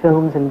success in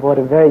films and bought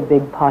a very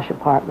big, posh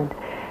apartment.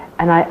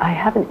 And I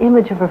have an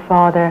image of her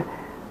father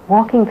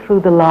walking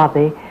through the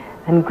lobby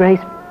and Grace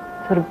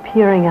sort of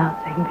peering out,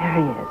 saying, there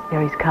he is,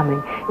 there he's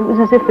coming. It was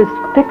as if this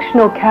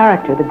fictional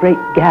character, the great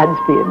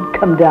Gatsby, had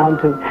come down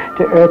to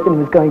earth and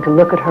was going to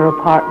look at her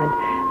apartment.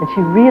 And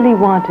she really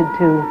wanted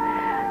to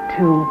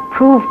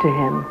prove to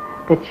him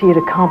that she had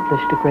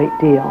accomplished a great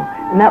deal.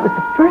 And that was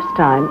the first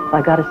time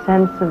I got a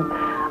sense of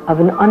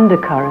an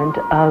undercurrent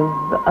of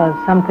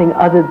something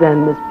other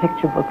than this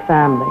picture book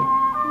family.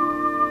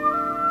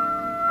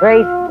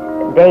 Grace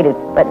dated,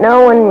 but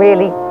no one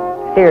really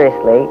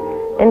seriously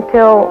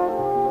until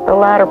the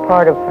latter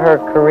part of her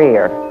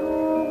career.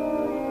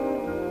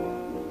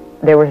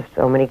 There were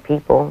so many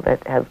people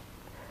that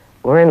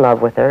were in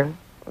love with her.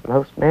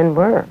 Most men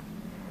were.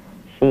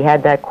 She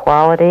had that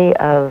quality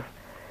of,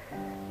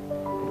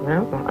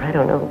 well, I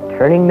don't know,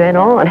 turning men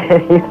on,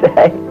 as you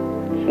say.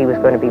 She was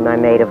going to be my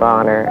maid of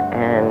honor,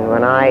 and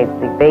when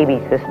the baby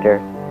sister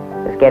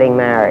was getting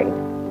married,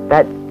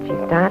 that she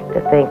started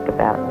to think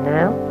about,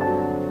 now,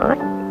 I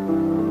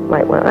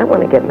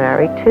want to get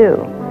married too.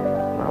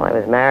 Well, I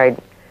was married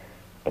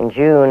in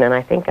June, and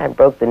I think I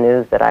broke the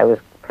news that I was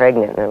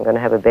pregnant and I'm going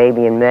to have a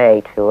baby in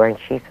May to her, and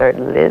she said,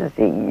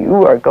 Lizzie,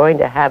 you are going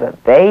to have a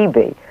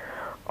baby.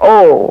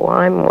 Oh,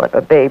 I'm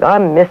a baby.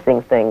 I'm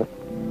missing things.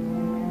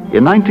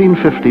 In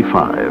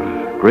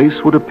 1955,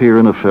 Grace would appear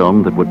in a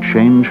film that would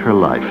change her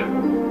life.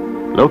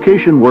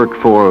 Location work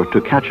for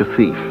To Catch a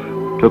Thief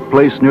took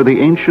place near the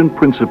ancient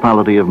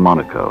Principality of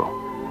Monaco.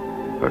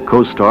 Her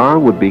co-star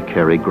would be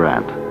Cary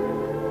Grant.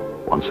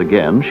 Once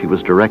again, she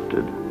was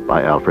directed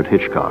by Alfred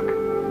Hitchcock.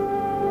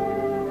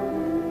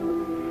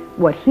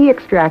 What he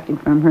extracted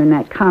from her in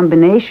that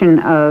combination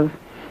of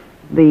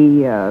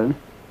the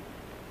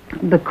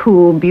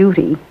cool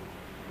beauty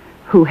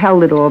who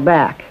held it all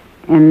back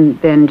and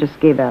then just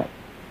gave out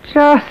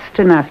just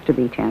enough to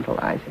be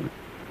tantalizing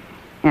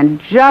and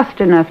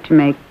just enough to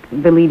make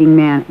the leading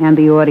man and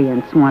the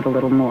audience want a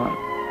little more.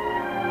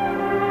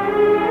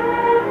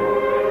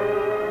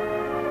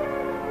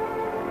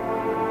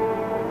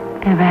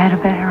 Ever had a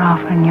better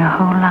offer in your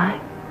whole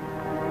life?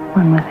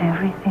 One with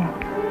everything.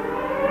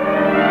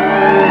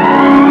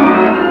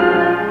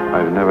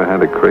 I've never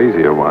had a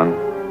crazier one.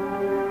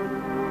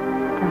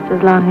 Just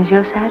as long as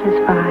you're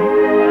satisfied.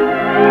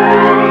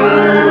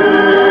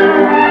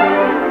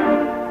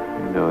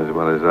 You know as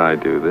well as I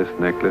do, this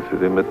necklace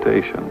is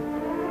imitation.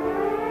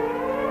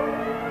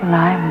 Well,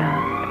 I'm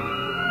not.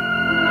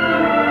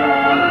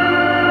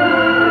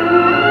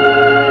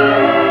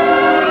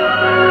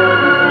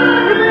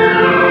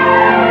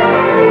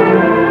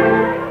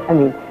 I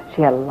mean,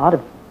 she had a lot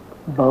of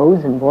beaux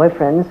and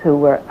boyfriends who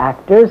were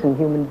actors and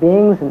human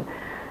beings and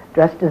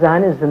dress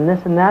designers and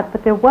this and that,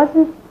 but there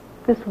wasn't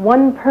this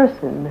one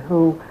person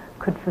who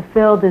could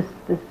fulfill this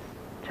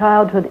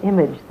childhood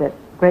image that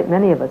a great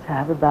many of us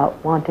have about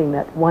wanting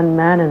that one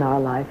man in our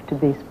life to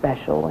be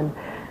special and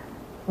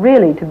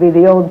really to be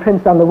the old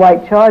prince on the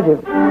white charger.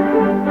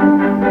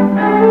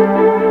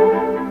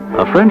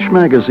 A French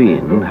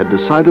magazine had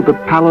decided the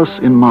palace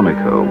in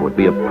Monaco would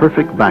be a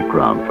perfect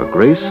background for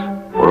Grace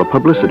or a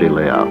publicity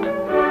layout.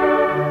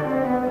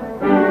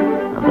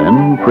 And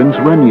then Prince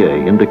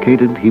Renier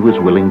indicated he was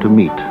willing to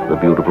meet the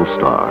beautiful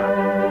star.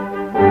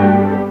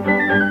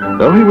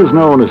 Though he was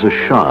known as a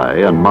shy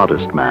and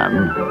modest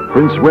man,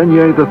 Prince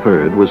Renier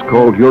III was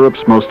called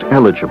Europe's most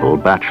eligible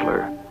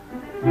bachelor.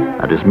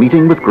 And his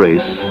meeting with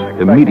Grace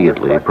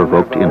immediately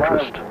provoked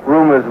interest.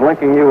 Rumors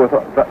linking you with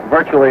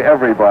virtually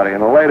everybody,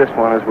 and the latest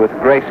one is with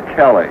Grace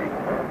Kelly.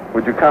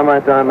 Would you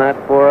comment on that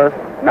for us?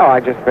 No, I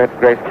just met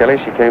Grace Kelly.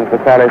 She came to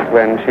the palace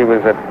when she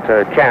was at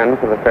Cannes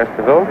for the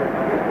festival,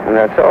 and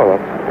that's all.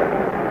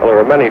 Well, there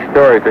are many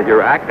stories that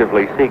you're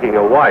actively seeking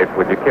a wife.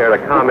 Would you care to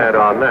comment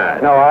on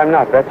that? No, I'm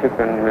not. That you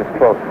can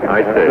misquote.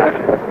 I see.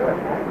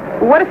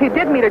 What if you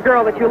did meet a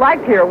girl that you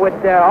liked here?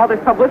 Would all this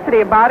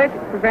publicity about it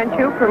prevent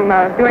you from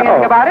doing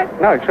anything about it?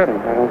 No, it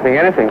shouldn't. I don't think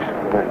anything should.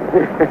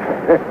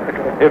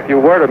 If you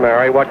were to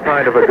marry, what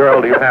kind of a girl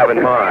do you have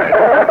in mind?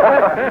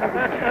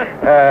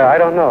 I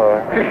don't know.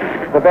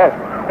 The best.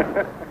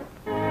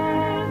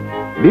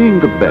 Being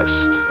the best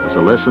was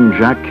a lesson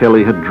Jack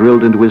Kelly had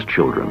drilled into his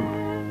children.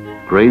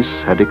 Grace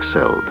had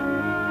excelled.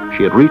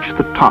 She had reached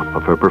the top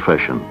of her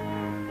profession.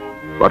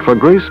 But for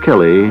Grace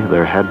Kelly,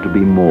 there had to be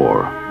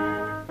more.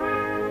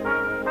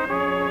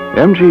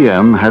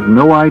 MGM had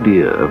no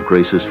idea of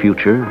Grace's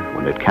future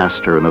when it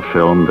cast her in a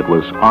film that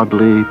was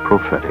oddly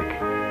prophetic,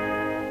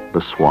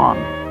 The Swan.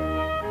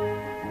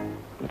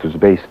 It was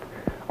based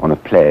on a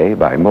play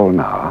by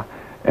Molnar,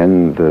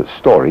 and the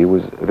story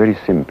was very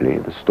simply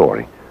the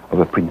story of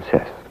a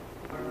princess.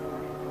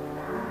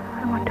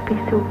 I want to be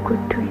so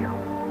good to you.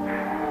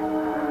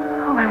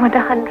 Oh, I want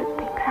 100 things.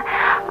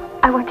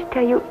 I want to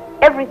tell you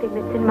everything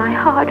that's in my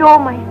heart, all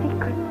my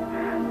secrets.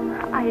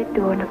 I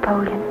adore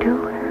Napoleon,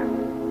 too.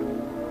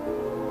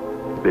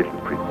 Little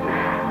princess.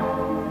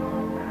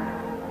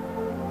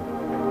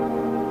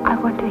 I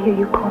want to hear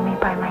you call me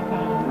by my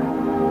name.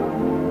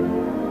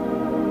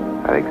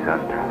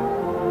 Alexandra.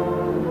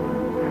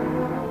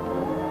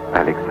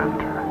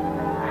 Alexandra.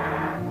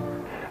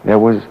 There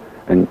was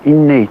an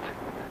innate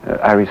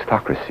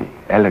aristocracy,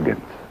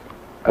 elegance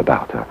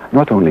about her,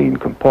 not only in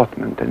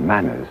comportment and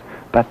manners,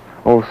 but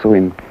also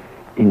in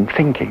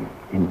thinking,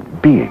 in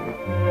being.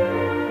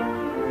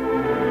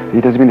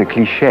 It has been a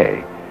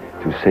cliché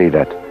to say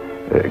that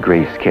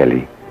Grace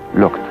Kelly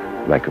looked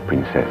like a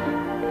princess,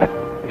 but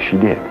she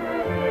did.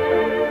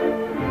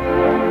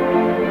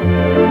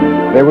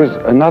 There was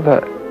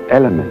another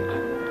element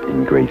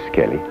in Grace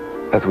Kelly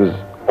that was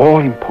all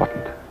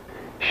important.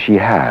 She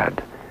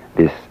had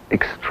this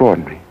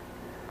extraordinary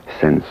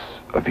sense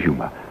of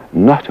humor,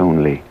 not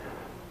only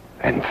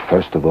and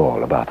first of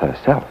all about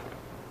herself,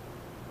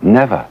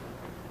 never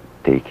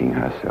taking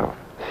herself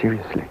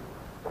seriously.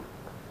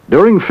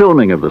 During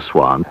filming of The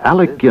Swan,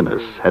 Alec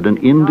Guinness had an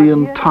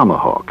Indian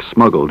tomahawk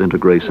smuggled into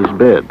Grace's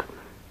bed,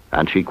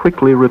 and she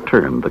quickly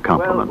returned the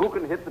compliment.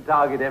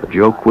 The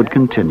joke would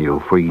continue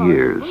for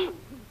years.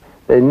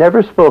 They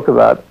never spoke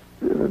about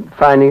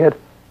finding it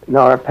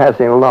nor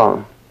passing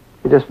along.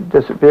 It just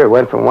disappeared,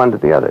 went from one to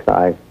the other.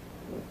 I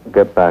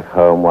get back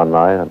home one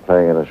night, I'm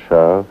playing in a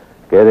show,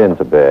 get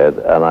into bed,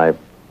 and I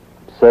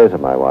say to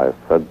my wife,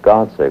 for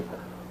God's sake,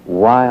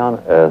 why on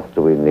earth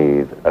do we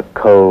need a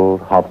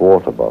cold hot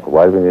water bottle?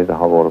 Why do we need a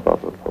hot water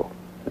bottle for?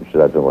 And she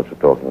said, I don't know what you're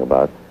talking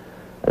about.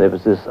 And it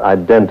was this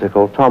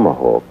identical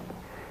tomahawk.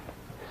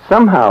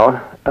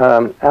 Somehow,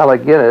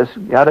 Alec Guinness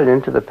got it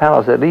into the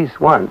palace at least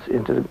once,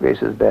 into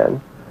Grace's bed.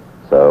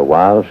 So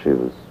while she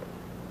was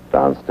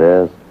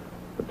downstairs,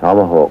 the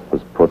tomahawk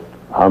was put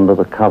under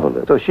the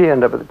coverlet. So she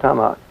ended up with the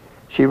tomahawk.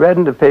 She read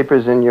in the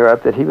papers in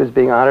Europe that he was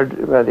being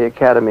honored by the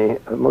Academy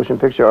of Motion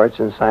Picture Arts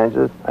and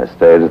Sciences. I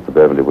stayed at the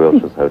Beverly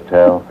Wilshires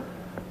Hotel,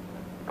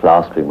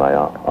 clasping my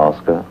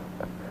Oscar,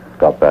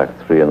 got back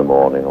 3 in the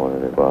morning or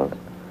whatever it was,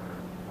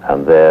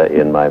 and there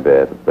in my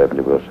bed at the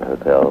Beverly Wilshire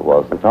Hotel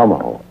was the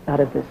tomahawk. Out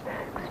of this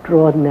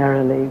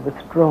extraordinarily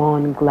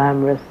withdrawn,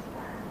 glamorous,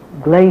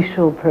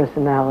 glacial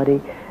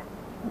personality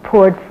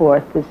poured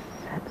forth this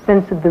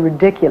sense of the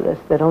ridiculous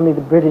that only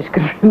the British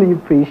could really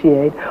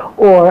appreciate,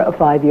 or a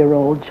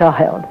 5-year-old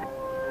child.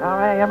 How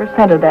I ever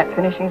sent her that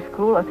finishing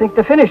school. I think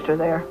they finished her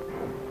there.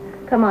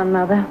 Come on,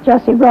 Mother.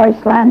 Jessie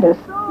Royce Landis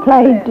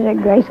played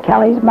Grace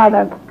Kelly's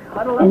mother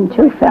in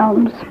 2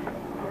 films.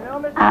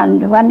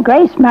 And when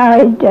Grace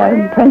married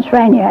Prince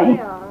Rainier,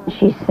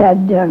 she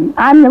said,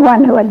 I'm the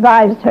one who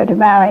advised her to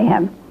marry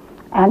him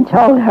and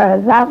told her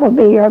that will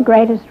be your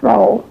greatest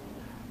role.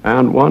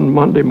 And one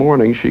Monday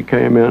morning, she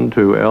came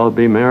into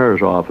L.B.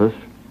 Mayer's office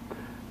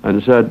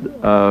and said,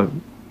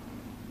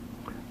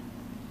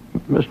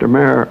 Mr.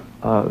 Mayer,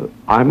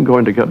 I'm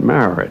going to get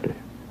married.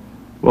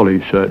 Well, he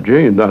said,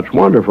 Gene, that's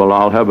wonderful.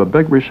 I'll have a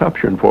big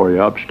reception for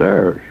you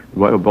upstairs.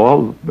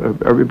 Well,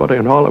 everybody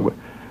in Hollywood.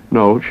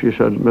 No, she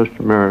said, Mr.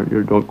 Mayer,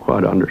 you don't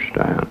quite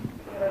understand.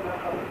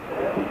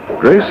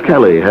 Grace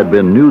Kelly had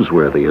been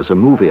newsworthy as a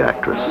movie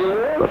actress,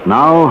 but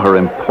now her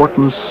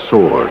importance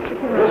soared.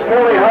 Miss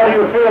Kelly, how do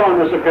you feel on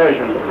this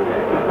occasion?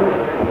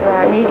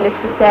 Needless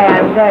to say,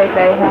 I'm very,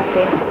 very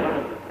happy.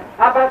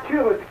 How about you,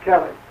 Mr.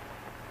 Kelly?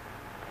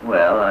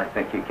 Well, I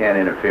think you can't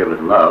interfere with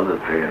love. If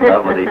they're in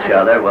love with each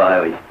other,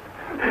 well,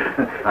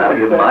 I'll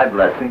give my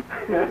blessing.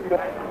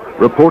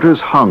 Reporters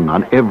hung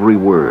on every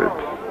word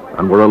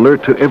and were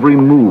alert to every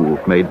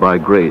move made by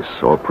Grace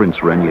or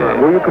Prince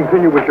Rainier. Will you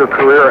continue with your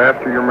career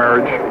after your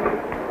marriage?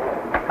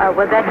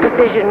 Well, that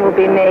decision will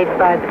be made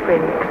by the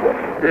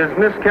Prince. Is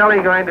Miss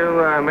Kelly going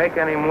to make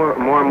any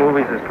more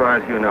movies as far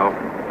as you know?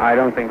 I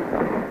don't think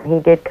so. He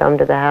did come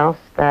to the house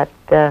that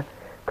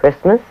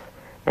Christmas,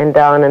 and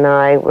Don and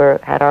I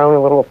had our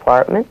own little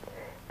apartment,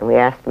 and we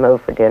asked him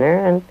over for dinner,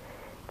 and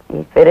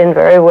he fit in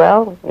very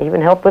well,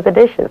 even helped with the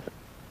dishes.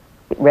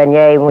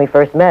 Rainier, when we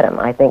first met him,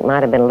 I think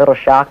might have been a little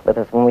shocked with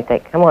us when we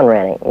think, come on,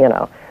 Rennie, you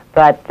know.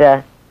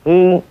 But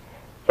he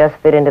just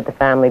fit into the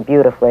family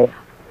beautifully.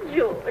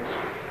 George,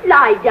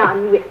 lie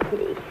down with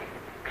me.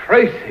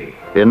 Tracy.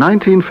 In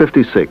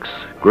 1956,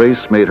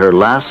 Grace made her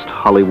last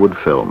Hollywood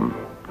film,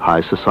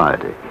 High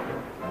Society.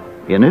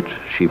 In it,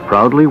 she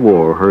proudly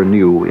wore her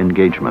new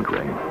engagement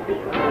ring.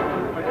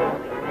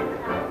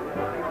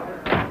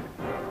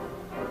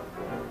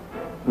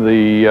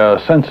 The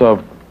sense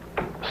of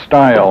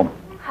style.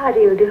 How do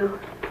you do?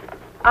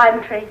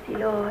 I'm Tracy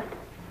Lord.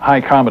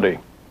 High comedy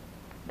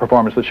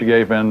performance that she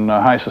gave in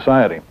High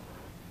Society.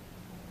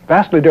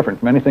 Vastly different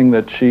from anything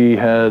that she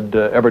had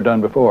ever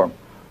done before.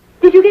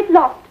 Did you get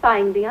lost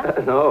finding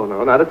us? No,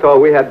 not at all.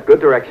 We had good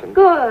direction.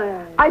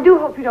 Good. I do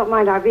hope you don't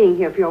mind our being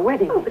here for your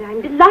wedding. Oh, but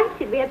I'm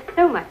delighted. We have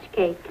so much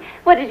cake.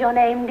 What is your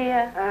name,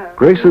 dear?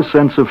 Grace's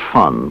sense of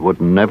fun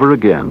would never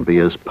again be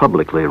as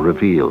publicly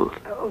revealed.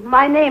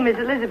 My name is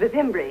Elizabeth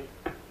Imbrie.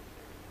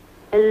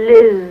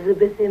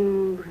 Elizabeth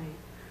Imbrie.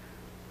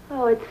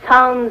 Oh, it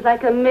sounds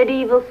like a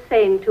medieval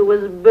saint who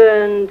was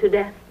burned to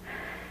death.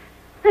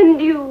 And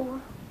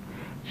you?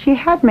 She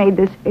had made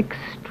this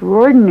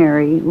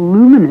extraordinary,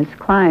 luminous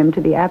climb to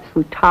the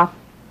absolute top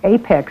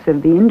apex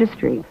of the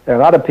industry. There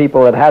are a lot of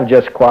people that have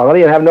just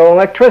quality and have no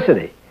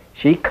electricity.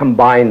 She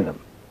combined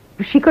them.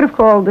 She could have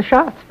called the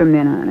shots from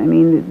then on. I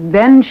mean,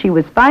 then she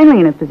was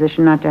finally in a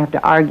position not to have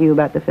to argue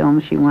about the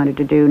films she wanted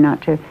to do,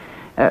 not to...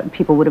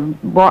 people would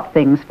have bought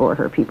things for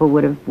her. People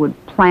would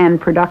plan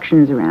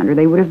productions around her.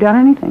 They would have done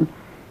anything.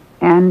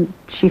 And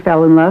she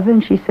fell in love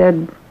and she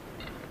said,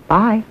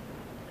 bye.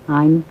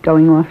 I'm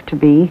going off to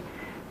be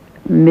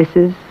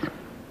Mrs.,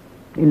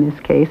 in this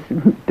case,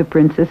 the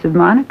Princess of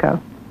Monaco.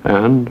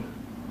 And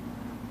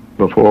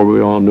before we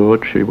all knew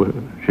it, she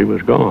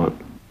was gone.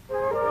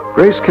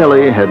 Grace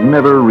Kelly had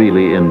never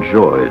really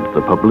enjoyed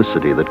the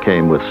publicity that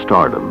came with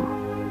stardom.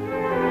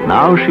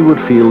 Now she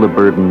would feel the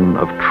burden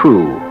of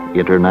true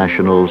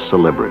international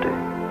celebrity.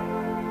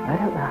 I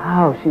don't know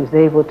how she was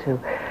able to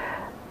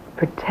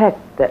protect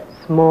that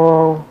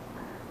small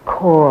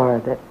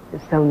core that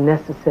is so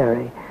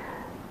necessary,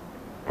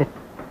 that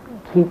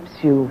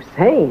keeps you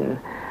sane.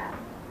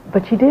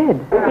 But she did.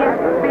 Yes,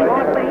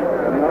 basically.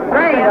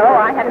 No,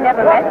 I have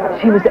never met her.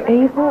 She was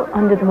able,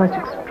 under the most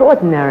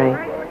extraordinary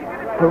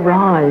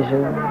barrage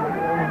of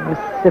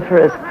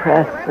vociferous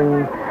press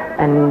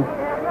and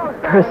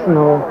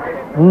personal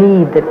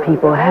need that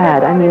people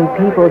had. I mean,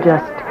 people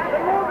just,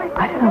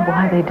 I don't know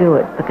why they do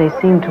it, but they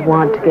seem to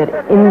want to get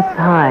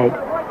inside,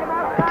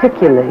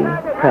 particularly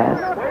press,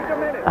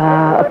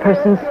 a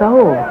person's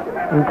soul.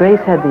 And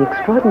Grace had the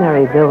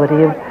extraordinary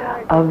ability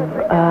of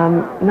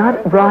not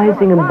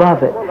rising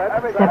above it,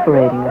 but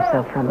separating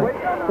herself from it.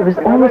 It was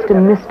almost a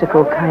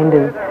mystical kind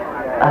of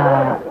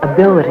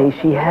ability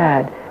she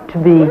had to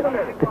be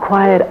the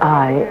quiet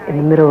eye in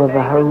the middle of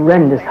a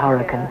horrendous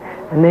hurricane.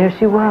 And there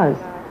she was,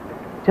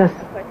 just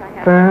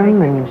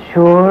firm and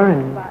sure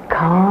and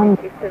calm.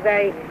 It's a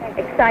very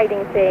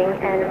exciting thing,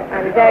 and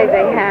I'm very,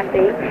 very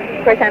happy.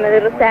 Of course, I'm a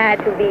little sad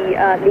to be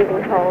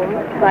leaving home,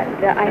 but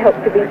I hope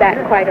to be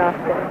back quite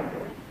often.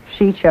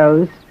 She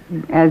chose,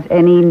 as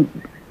any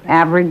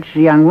average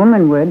young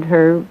woman would,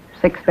 her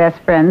 6 best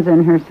friends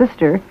and her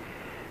sister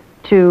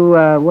to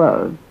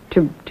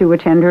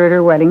attend her at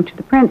her wedding to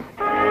the prince.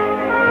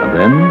 And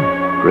then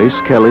Grace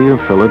Kelly of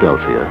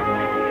Philadelphia,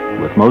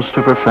 with most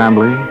of her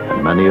family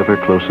and many of her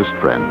closest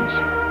friends,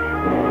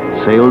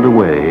 sailed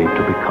away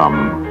to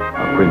become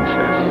a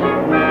princess.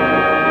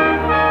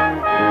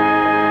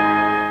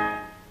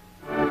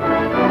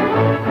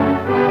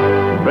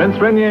 Prince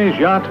Renier's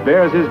yacht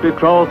bears his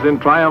betrothed in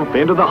triumph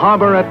into the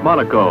harbor at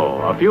Monaco.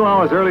 A few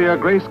hours earlier,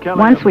 Grace Kelly...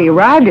 Once we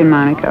arrived in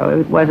Monaco,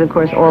 it was, of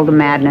course, all the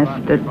madness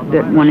that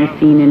one has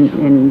seen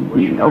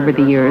in over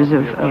the years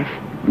of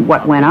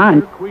what went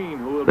on.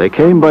 They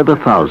came by the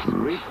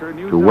thousands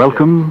to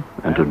welcome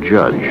and to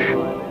judge.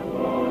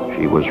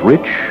 She was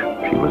rich,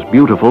 she was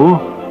beautiful,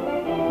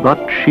 but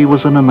she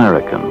was an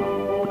American,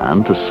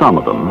 and to some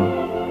of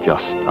them,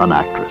 just an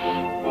actress.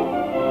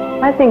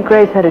 I think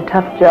Grace had a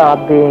tough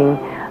job being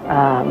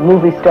a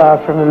movie star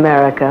from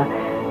America,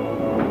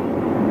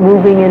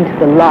 moving into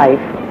the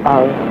life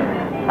of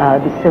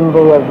the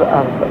symbol of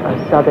a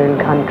southern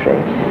country.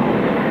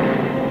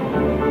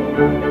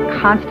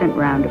 Constant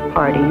round of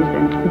parties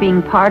and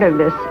being part of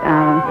this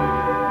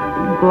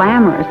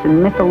glamorous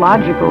and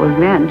mythological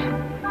event,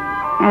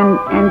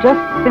 and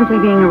just simply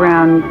being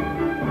around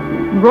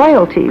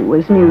royalty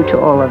was new to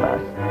all of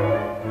us.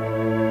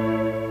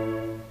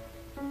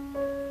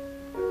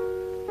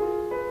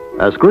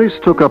 As Grace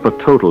took up a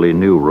totally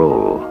new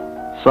role,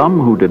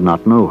 some who did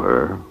not know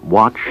her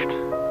watched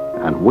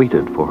and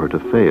waited for her to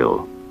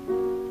fail.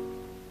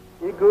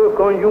 Ego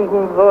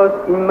conjungum vos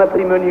in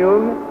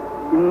matrimonium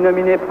in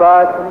nomine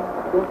Patris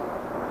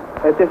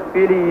et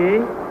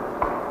Filii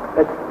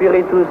et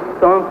Spiritus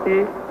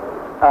Sancti.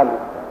 Amen.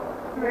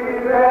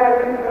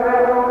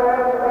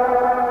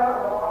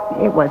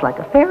 It was like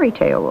a fairy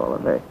tale, all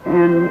of it,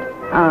 and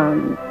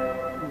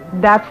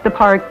that's the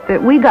part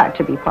that we got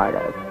to be part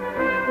of.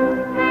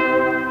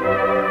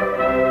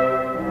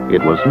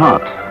 It was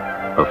not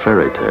a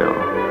fairy tale.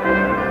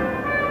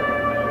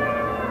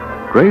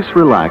 Grace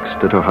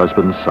relaxed at her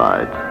husband's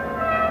side,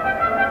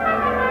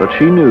 but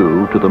she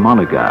knew to the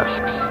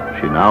Monegasques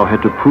she now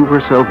had to prove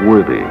herself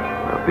worthy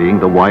of being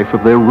the wife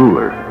of their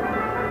ruler,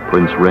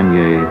 Prince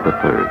Renier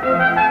III.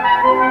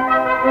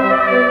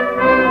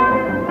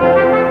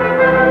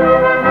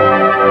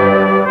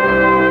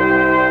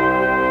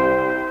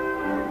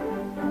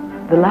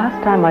 The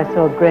last time I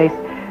saw Grace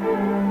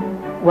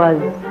was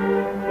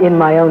in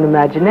my own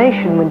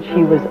imagination when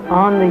she was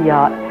on the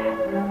yacht,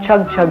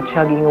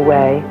 chugging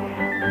away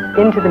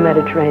into the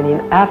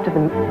Mediterranean after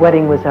the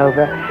wedding was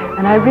over,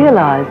 and I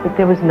realized that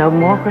there was no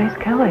more Grace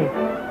Kelly.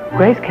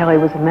 Grace Kelly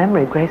was a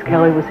memory. Grace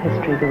Kelly was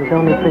history. There was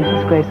only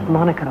Princess Grace of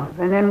Monaco.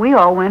 And then we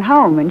all went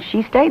home, and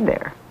she stayed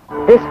there.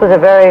 This was a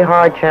very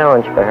hard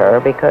challenge for her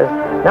because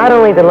not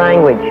only the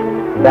language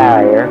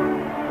barrier,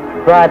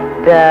 but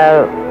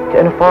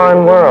in a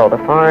foreign world, a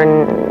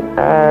foreign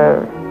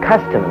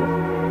customs,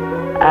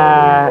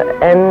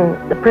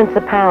 and the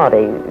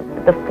principality,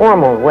 the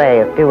formal way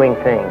of doing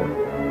things.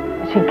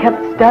 She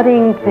kept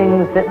studying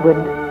things that would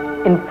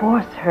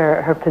enforce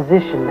her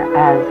position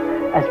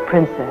as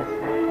princess.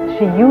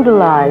 She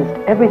utilized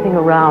everything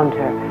around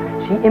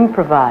her. She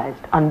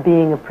improvised on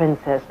being a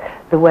princess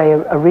the way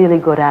a really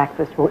good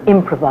actress will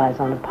improvise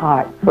on a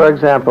part. For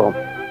example,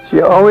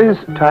 she always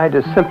tried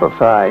to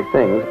simplify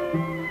things.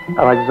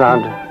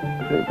 Alexandre,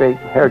 the great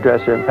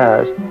hairdresser in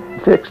Paris,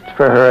 fixed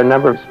for her a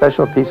number of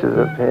special pieces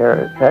of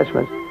hair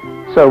attachments.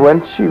 So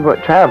when she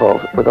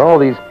traveled with all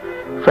these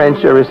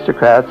French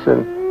aristocrats,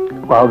 and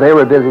while they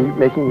were busy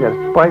making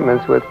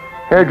appointments with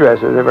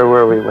hairdressers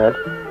everywhere we went,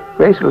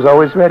 Grace was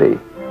always ready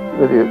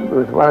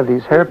with one of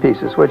these hair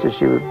pieces, which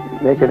she would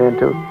make it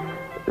into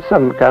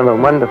some kind of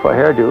a wonderful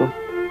hairdo.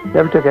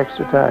 Never took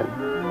extra time.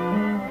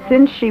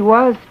 Since she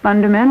was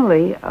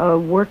fundamentally a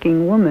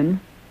working woman,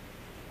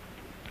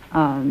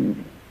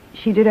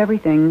 she did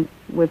everything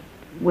with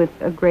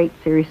a great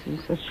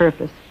seriousness of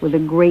purpose, with a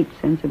great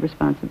sense of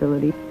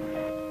responsibility.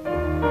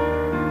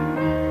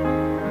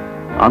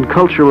 On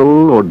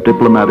cultural or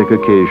diplomatic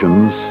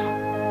occasions,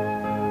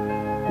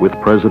 with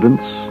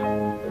presidents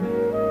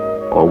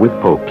or with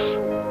popes,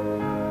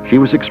 she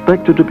was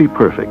expected to be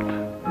perfect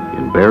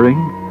in bearing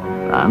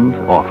and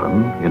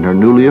often in her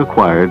newly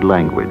acquired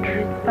language.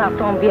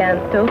 Partons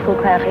bientôt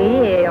pour Paris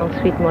et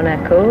ensuite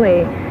Monaco,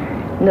 et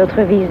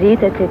notre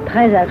visite était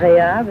très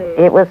agréable.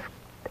 It was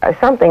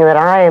something that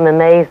I am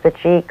amazed that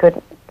she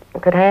could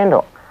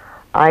handle.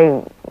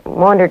 I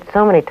wondered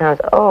so many times,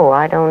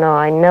 I don't know,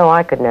 I know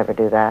I could never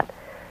do that.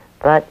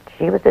 But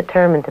she was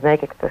determined to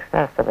make a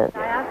success of it.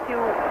 I ask you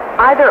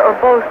either or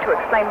both to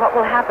explain what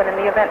will happen in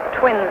the event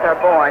twins are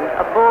born,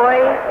 a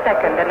boy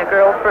second and a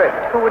girl first.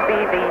 Who would be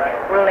the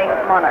ruling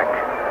monarch?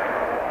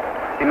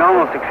 The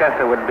normal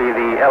successor would be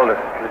the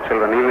eldest of the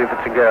children, even if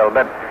it's a girl.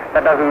 But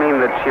that doesn't mean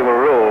that she will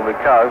rule,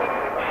 because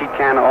she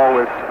can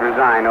always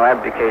resign or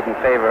abdicate in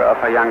favor of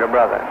her younger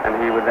brother,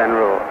 and he would then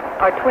rule.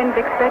 Are twins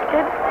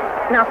expected?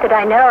 Not that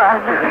I know of.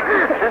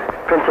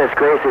 Princess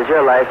Grace, is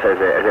your life as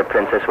a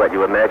princess what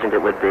you imagined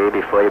it would be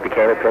before you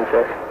became a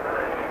princess?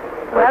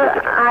 Well,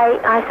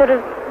 I sort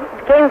of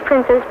became a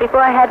princess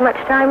before I had much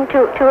time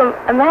to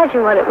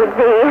imagine what it would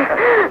be.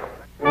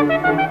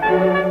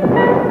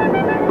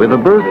 With the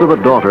birth of a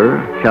daughter,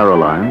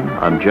 Caroline,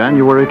 on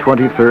January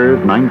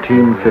 23rd,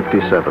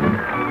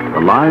 1957,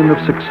 the line of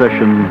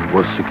succession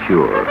was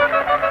secure.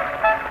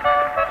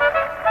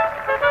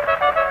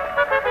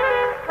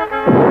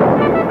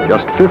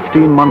 Just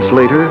 15 months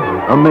later,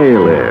 a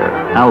male heir,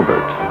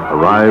 Albert,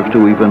 arrived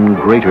to even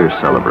greater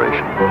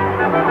celebration.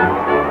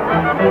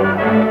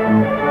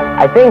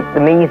 I think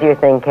the easier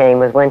thing came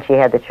was when she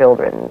had the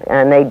children,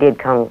 and they did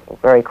come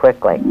very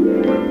quickly.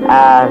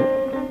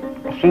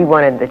 She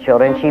wanted the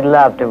children. She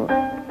loved them,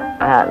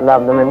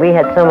 and we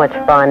had so much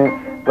fun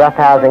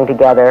roughhousing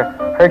together.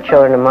 Her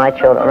children and my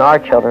children, and our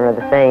children are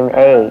the same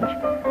age,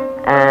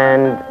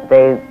 and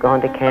they've gone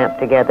to camp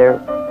together.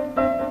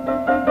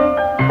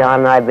 Don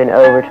and I have been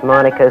over to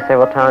Monaco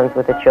several times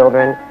with the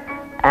children,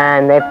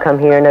 and they've come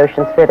here in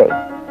Ocean City.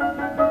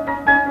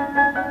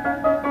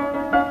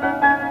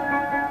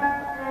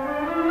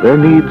 Their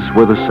needs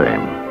were the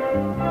same,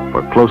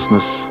 for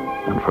closeness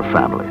and for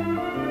family.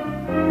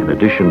 In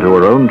addition to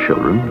her own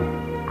children,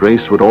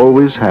 Grace would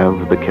always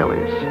have the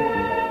Kellys.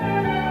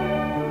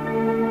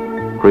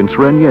 Prince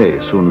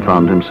Renier soon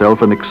found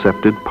himself an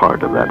accepted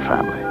part of that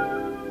family.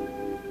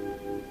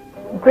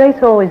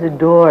 Grace always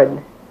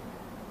adored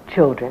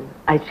children.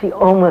 She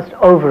almost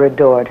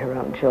over-adored her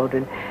own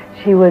children.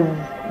 She was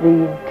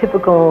the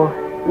typical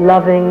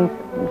loving,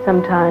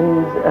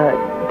 sometimes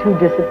too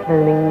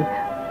disciplining,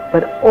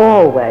 but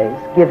always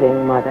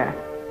giving mother.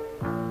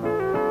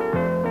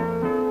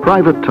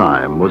 Private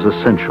time was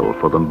essential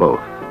for them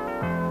both.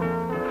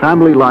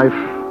 Family life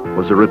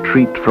was a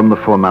retreat from the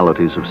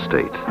formalities of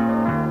state.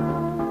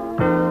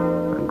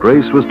 And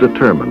Grace was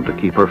determined to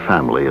keep her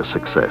family a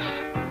success.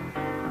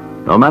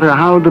 No matter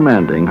how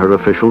demanding her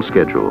official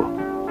schedule,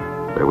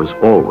 there was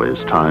always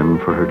time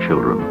for her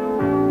children.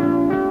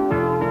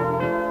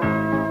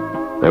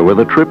 There were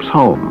the trips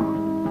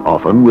home,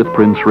 often with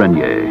Prince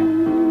Renier.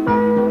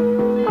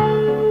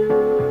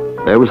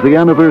 There was the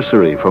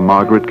anniversary for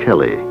Margaret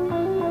Kelly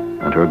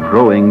and her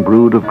growing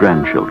brood of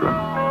grandchildren.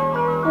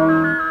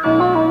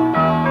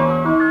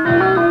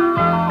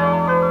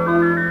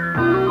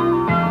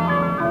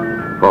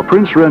 For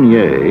Prince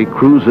Renier,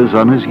 cruises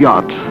on his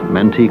yacht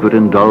meant he could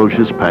indulge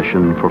his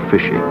passion for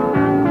fishing.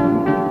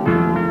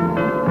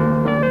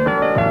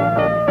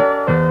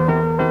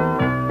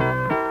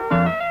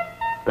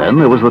 Then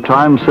there was the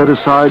time set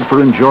aside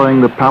for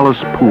enjoying the palace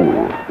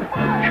pool,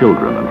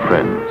 children and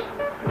friends.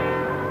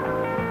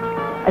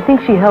 I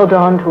think she held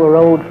on to her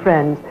old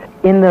friends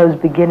in those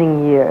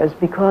beginning years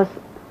because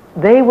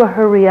they were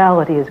her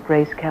reality as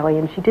Grace Kelly,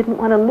 and she didn't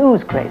want to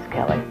lose Grace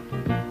Kelly.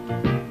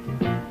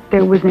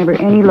 There was never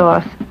any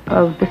loss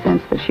of the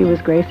sense that she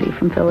was Gracie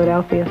from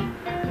Philadelphia.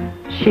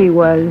 She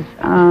was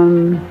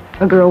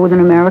a girl with an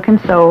American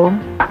soul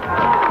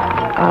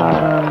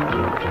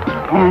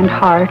and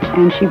heart,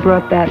 and she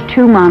brought that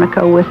to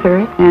Monaco with her,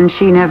 and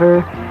she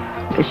never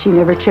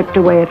chipped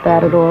away at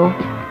that at all.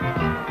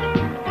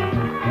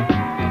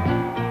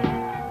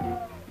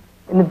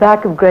 In the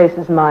back of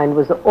Grace's mind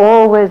was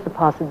always the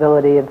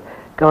possibility of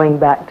going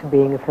back to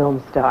being a film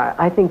star.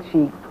 I think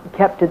she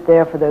kept it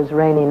there for those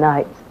rainy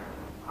nights.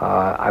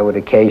 I would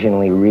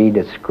occasionally read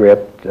a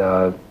script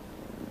that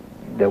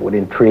would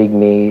intrigue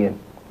me.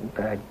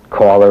 I'd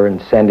call her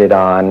and send it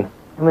on.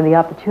 And when the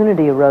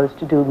opportunity arose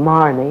to do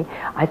Marnie,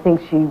 I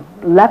think she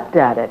leapt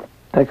at it.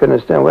 I couldn't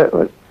understand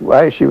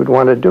why she would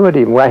want to do it,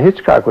 even why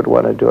Hitchcock would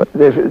want to do it.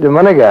 The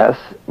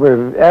Monegasques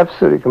were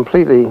absolutely,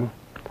 completely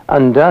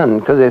undone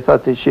because they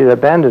thought that she had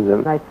abandoned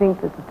them. I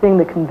think that the thing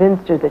that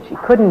convinced her that she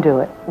couldn't do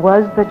it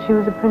was that she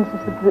was a princess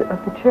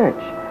of the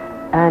church.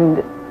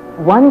 And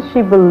once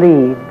she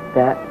believed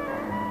that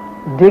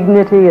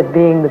dignity of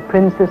being the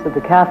princess of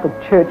the Catholic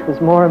Church was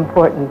more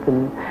important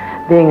than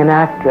being an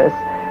actress,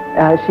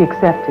 she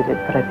accepted it,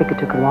 but I think it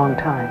took a long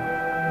time.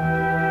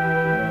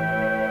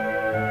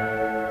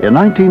 In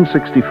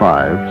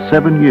 1965,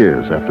 7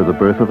 years after the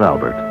birth of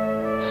Albert,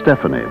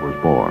 Stephanie was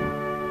born.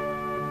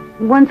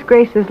 Once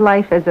Grace's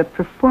life as a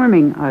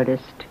performing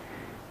artist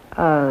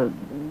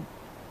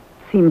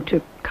seemed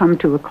to come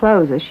to a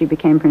close as she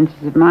became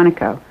Princess of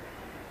Monaco,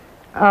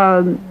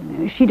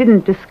 she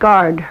didn't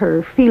discard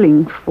her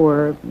feeling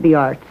for the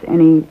arts,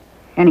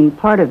 any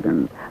part of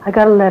them. I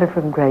got a letter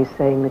from Grace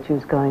saying that she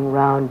was going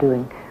around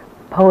doing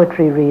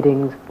poetry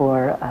readings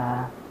for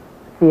a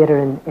theater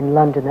in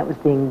London that was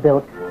being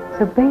built.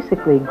 So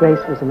basically,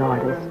 Grace was an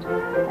artist,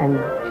 and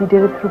she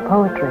did it through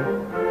poetry.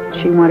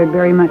 She wanted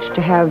very much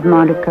to have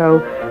Monaco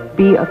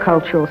be a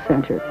cultural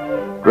center.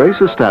 Grace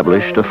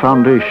established a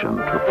foundation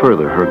to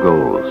further her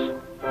goals.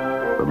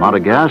 The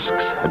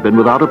Monegasques had been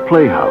without a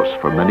playhouse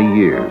for many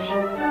years.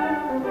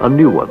 A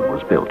new one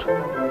was built.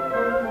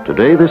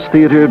 Today, this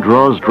theater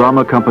draws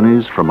drama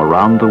companies from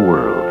around the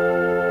world.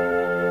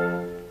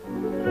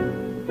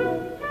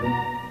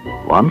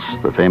 Once,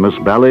 the famous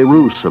Ballet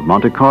Russe of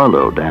Monte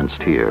Carlo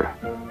danced here.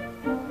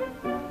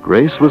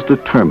 Grace was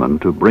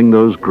determined to bring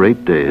those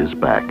great days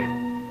back.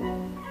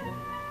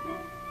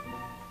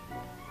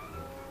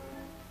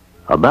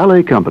 A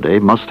ballet company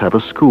must have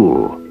a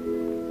school.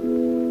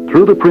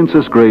 Through the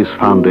Princess Grace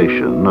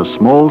Foundation, a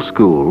small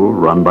school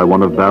run by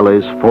one of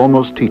ballet's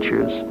foremost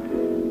teachers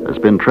has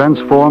been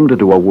transformed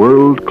into a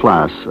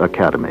world-class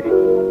academy.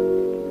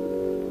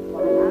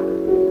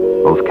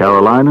 Both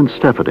Caroline and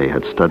Stephanie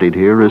had studied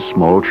here as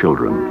small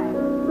children.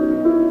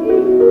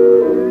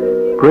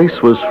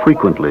 Grace was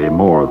frequently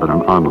more than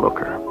an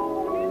onlooker.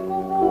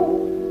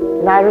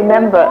 And I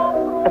remember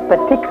a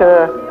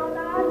particular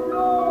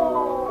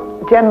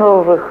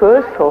general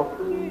rehearsal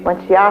when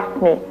she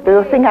asked me, do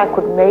you think I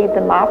could make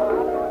them up?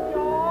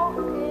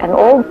 And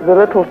all the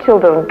little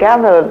children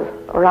gathered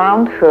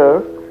around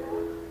her,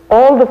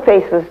 all the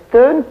faces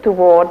turned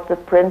toward the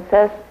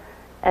princess,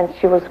 and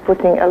she was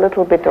putting a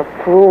little bit of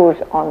rouge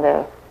on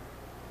their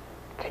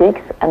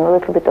cheeks and a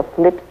little bit of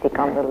lipstick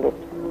on the lips.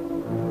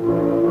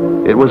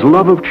 It was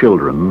love of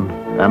children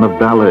and of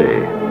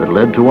ballet that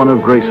led to one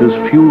of Grace's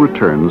few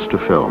returns to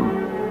film.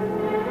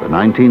 The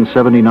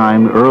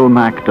 1979 Earl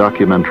Mack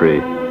documentary,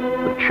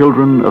 The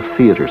Children of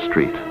Theater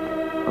Street,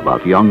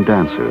 about young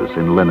dancers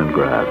in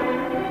Leningrad.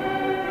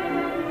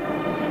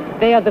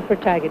 They are the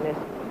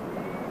protagonists.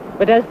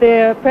 But as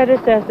their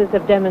predecessors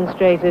have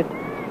demonstrated,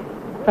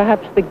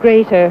 perhaps the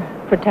greater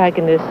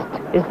protagonist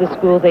is the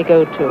school they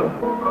go to.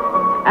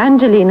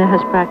 Angelina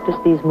has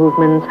practiced these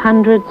movements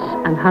hundreds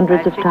and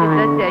hundreds of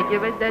times.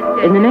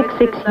 In the next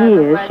 6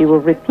 years, she will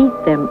repeat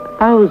them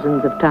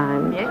thousands of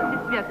times.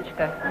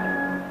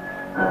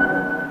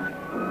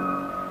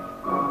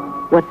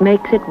 What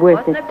makes it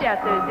worth it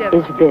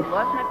is this.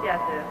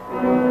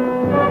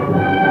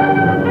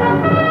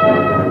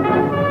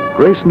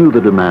 Grace knew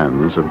the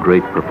demands of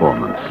great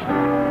performance.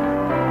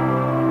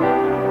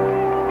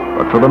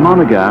 But for the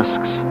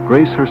Monegasques,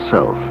 Grace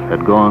herself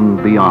had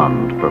gone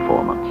beyond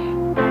performance.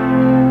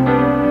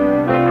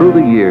 Through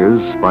the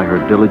years, by her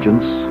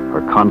diligence,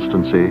 her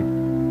constancy,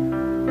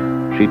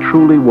 she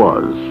truly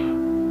was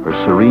Her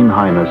Serene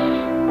Highness,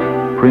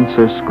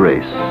 Princess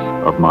Grace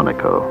of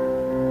Monaco.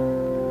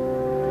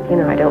 You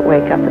know, I don't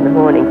wake up in the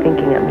morning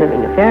thinking I'm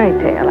living a fairy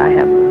tale. I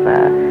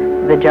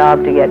have the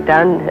job to get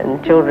done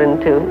and children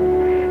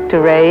to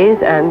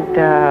raise and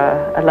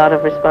a lot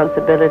of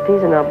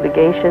responsibilities and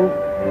obligations.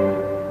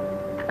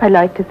 I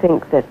like to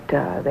think that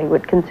they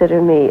would consider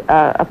me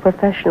a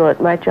professional at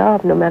my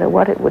job, no matter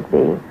what it would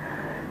be.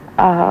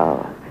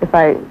 If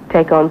I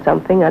take on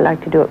something, I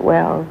like to do it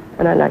well,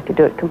 and I like to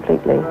do it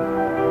completely.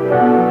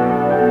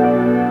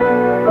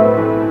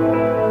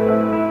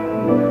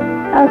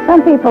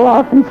 Some people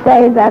often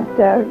say that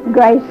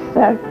Grace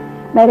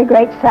made a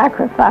great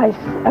sacrifice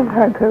of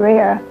her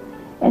career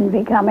in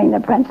becoming the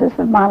Princess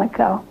of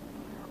Monaco.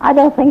 I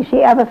don't think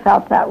she ever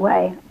felt that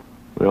way.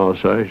 They all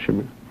say she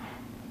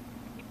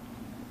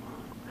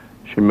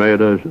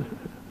made as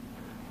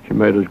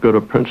good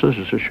a princess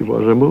as she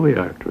was a movie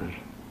actress,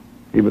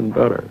 even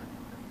better.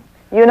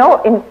 You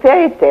know, in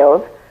fairy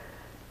tales,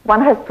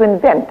 one has to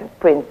invent a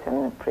prince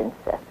and a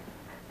princess.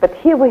 But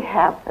here we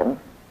have them.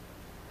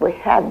 We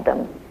had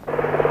them.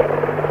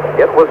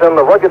 It was in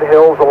the rugged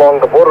hills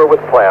along the border with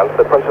France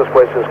that Princess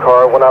Grace's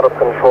car went out of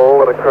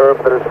control at a curve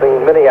that has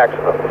seen many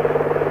accidents.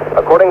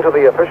 According to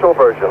the official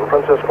version,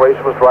 Princess Grace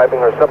was driving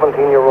her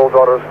 17-year-old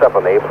daughter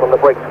Stephanie when the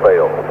brakes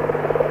failed.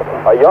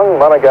 A young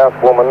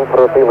Monegasque woman put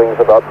her feelings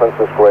about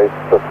Princess Grace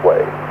this way.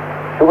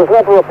 She was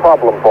never a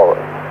problem for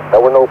her.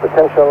 There were no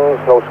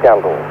pretensions, no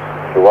scandals.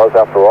 She was,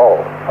 after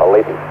all, a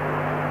lady.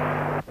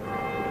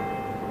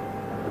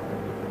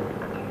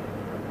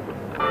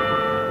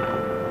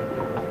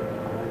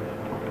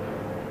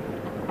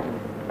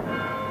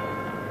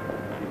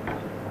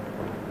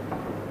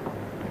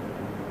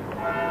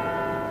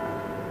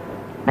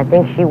 I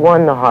think she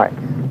won the hearts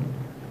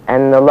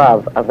and the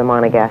love of the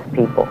Monegasque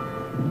people.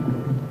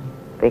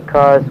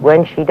 Because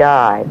when she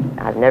died,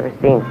 I've never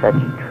seen such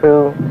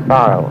true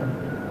sorrow.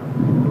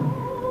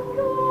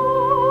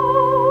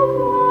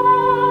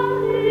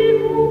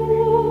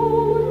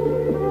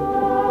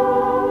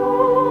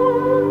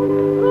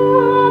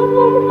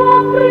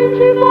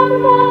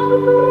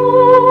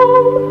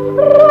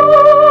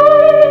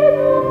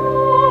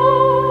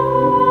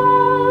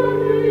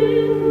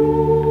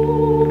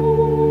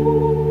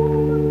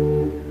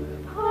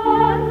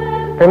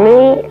 For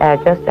me,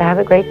 just to have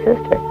a great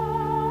sister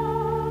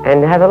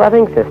and to have a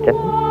loving sister.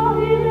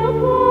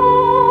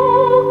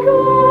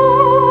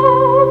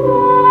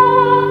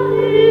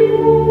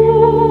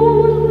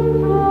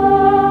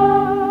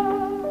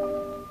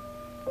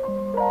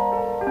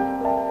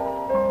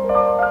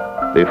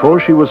 Before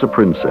she was a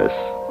princess,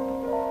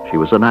 she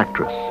was an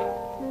actress.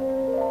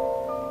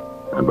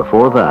 And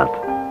before that,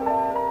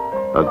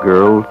 a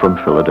girl from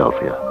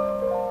Philadelphia.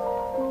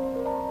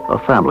 A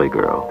family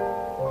girl.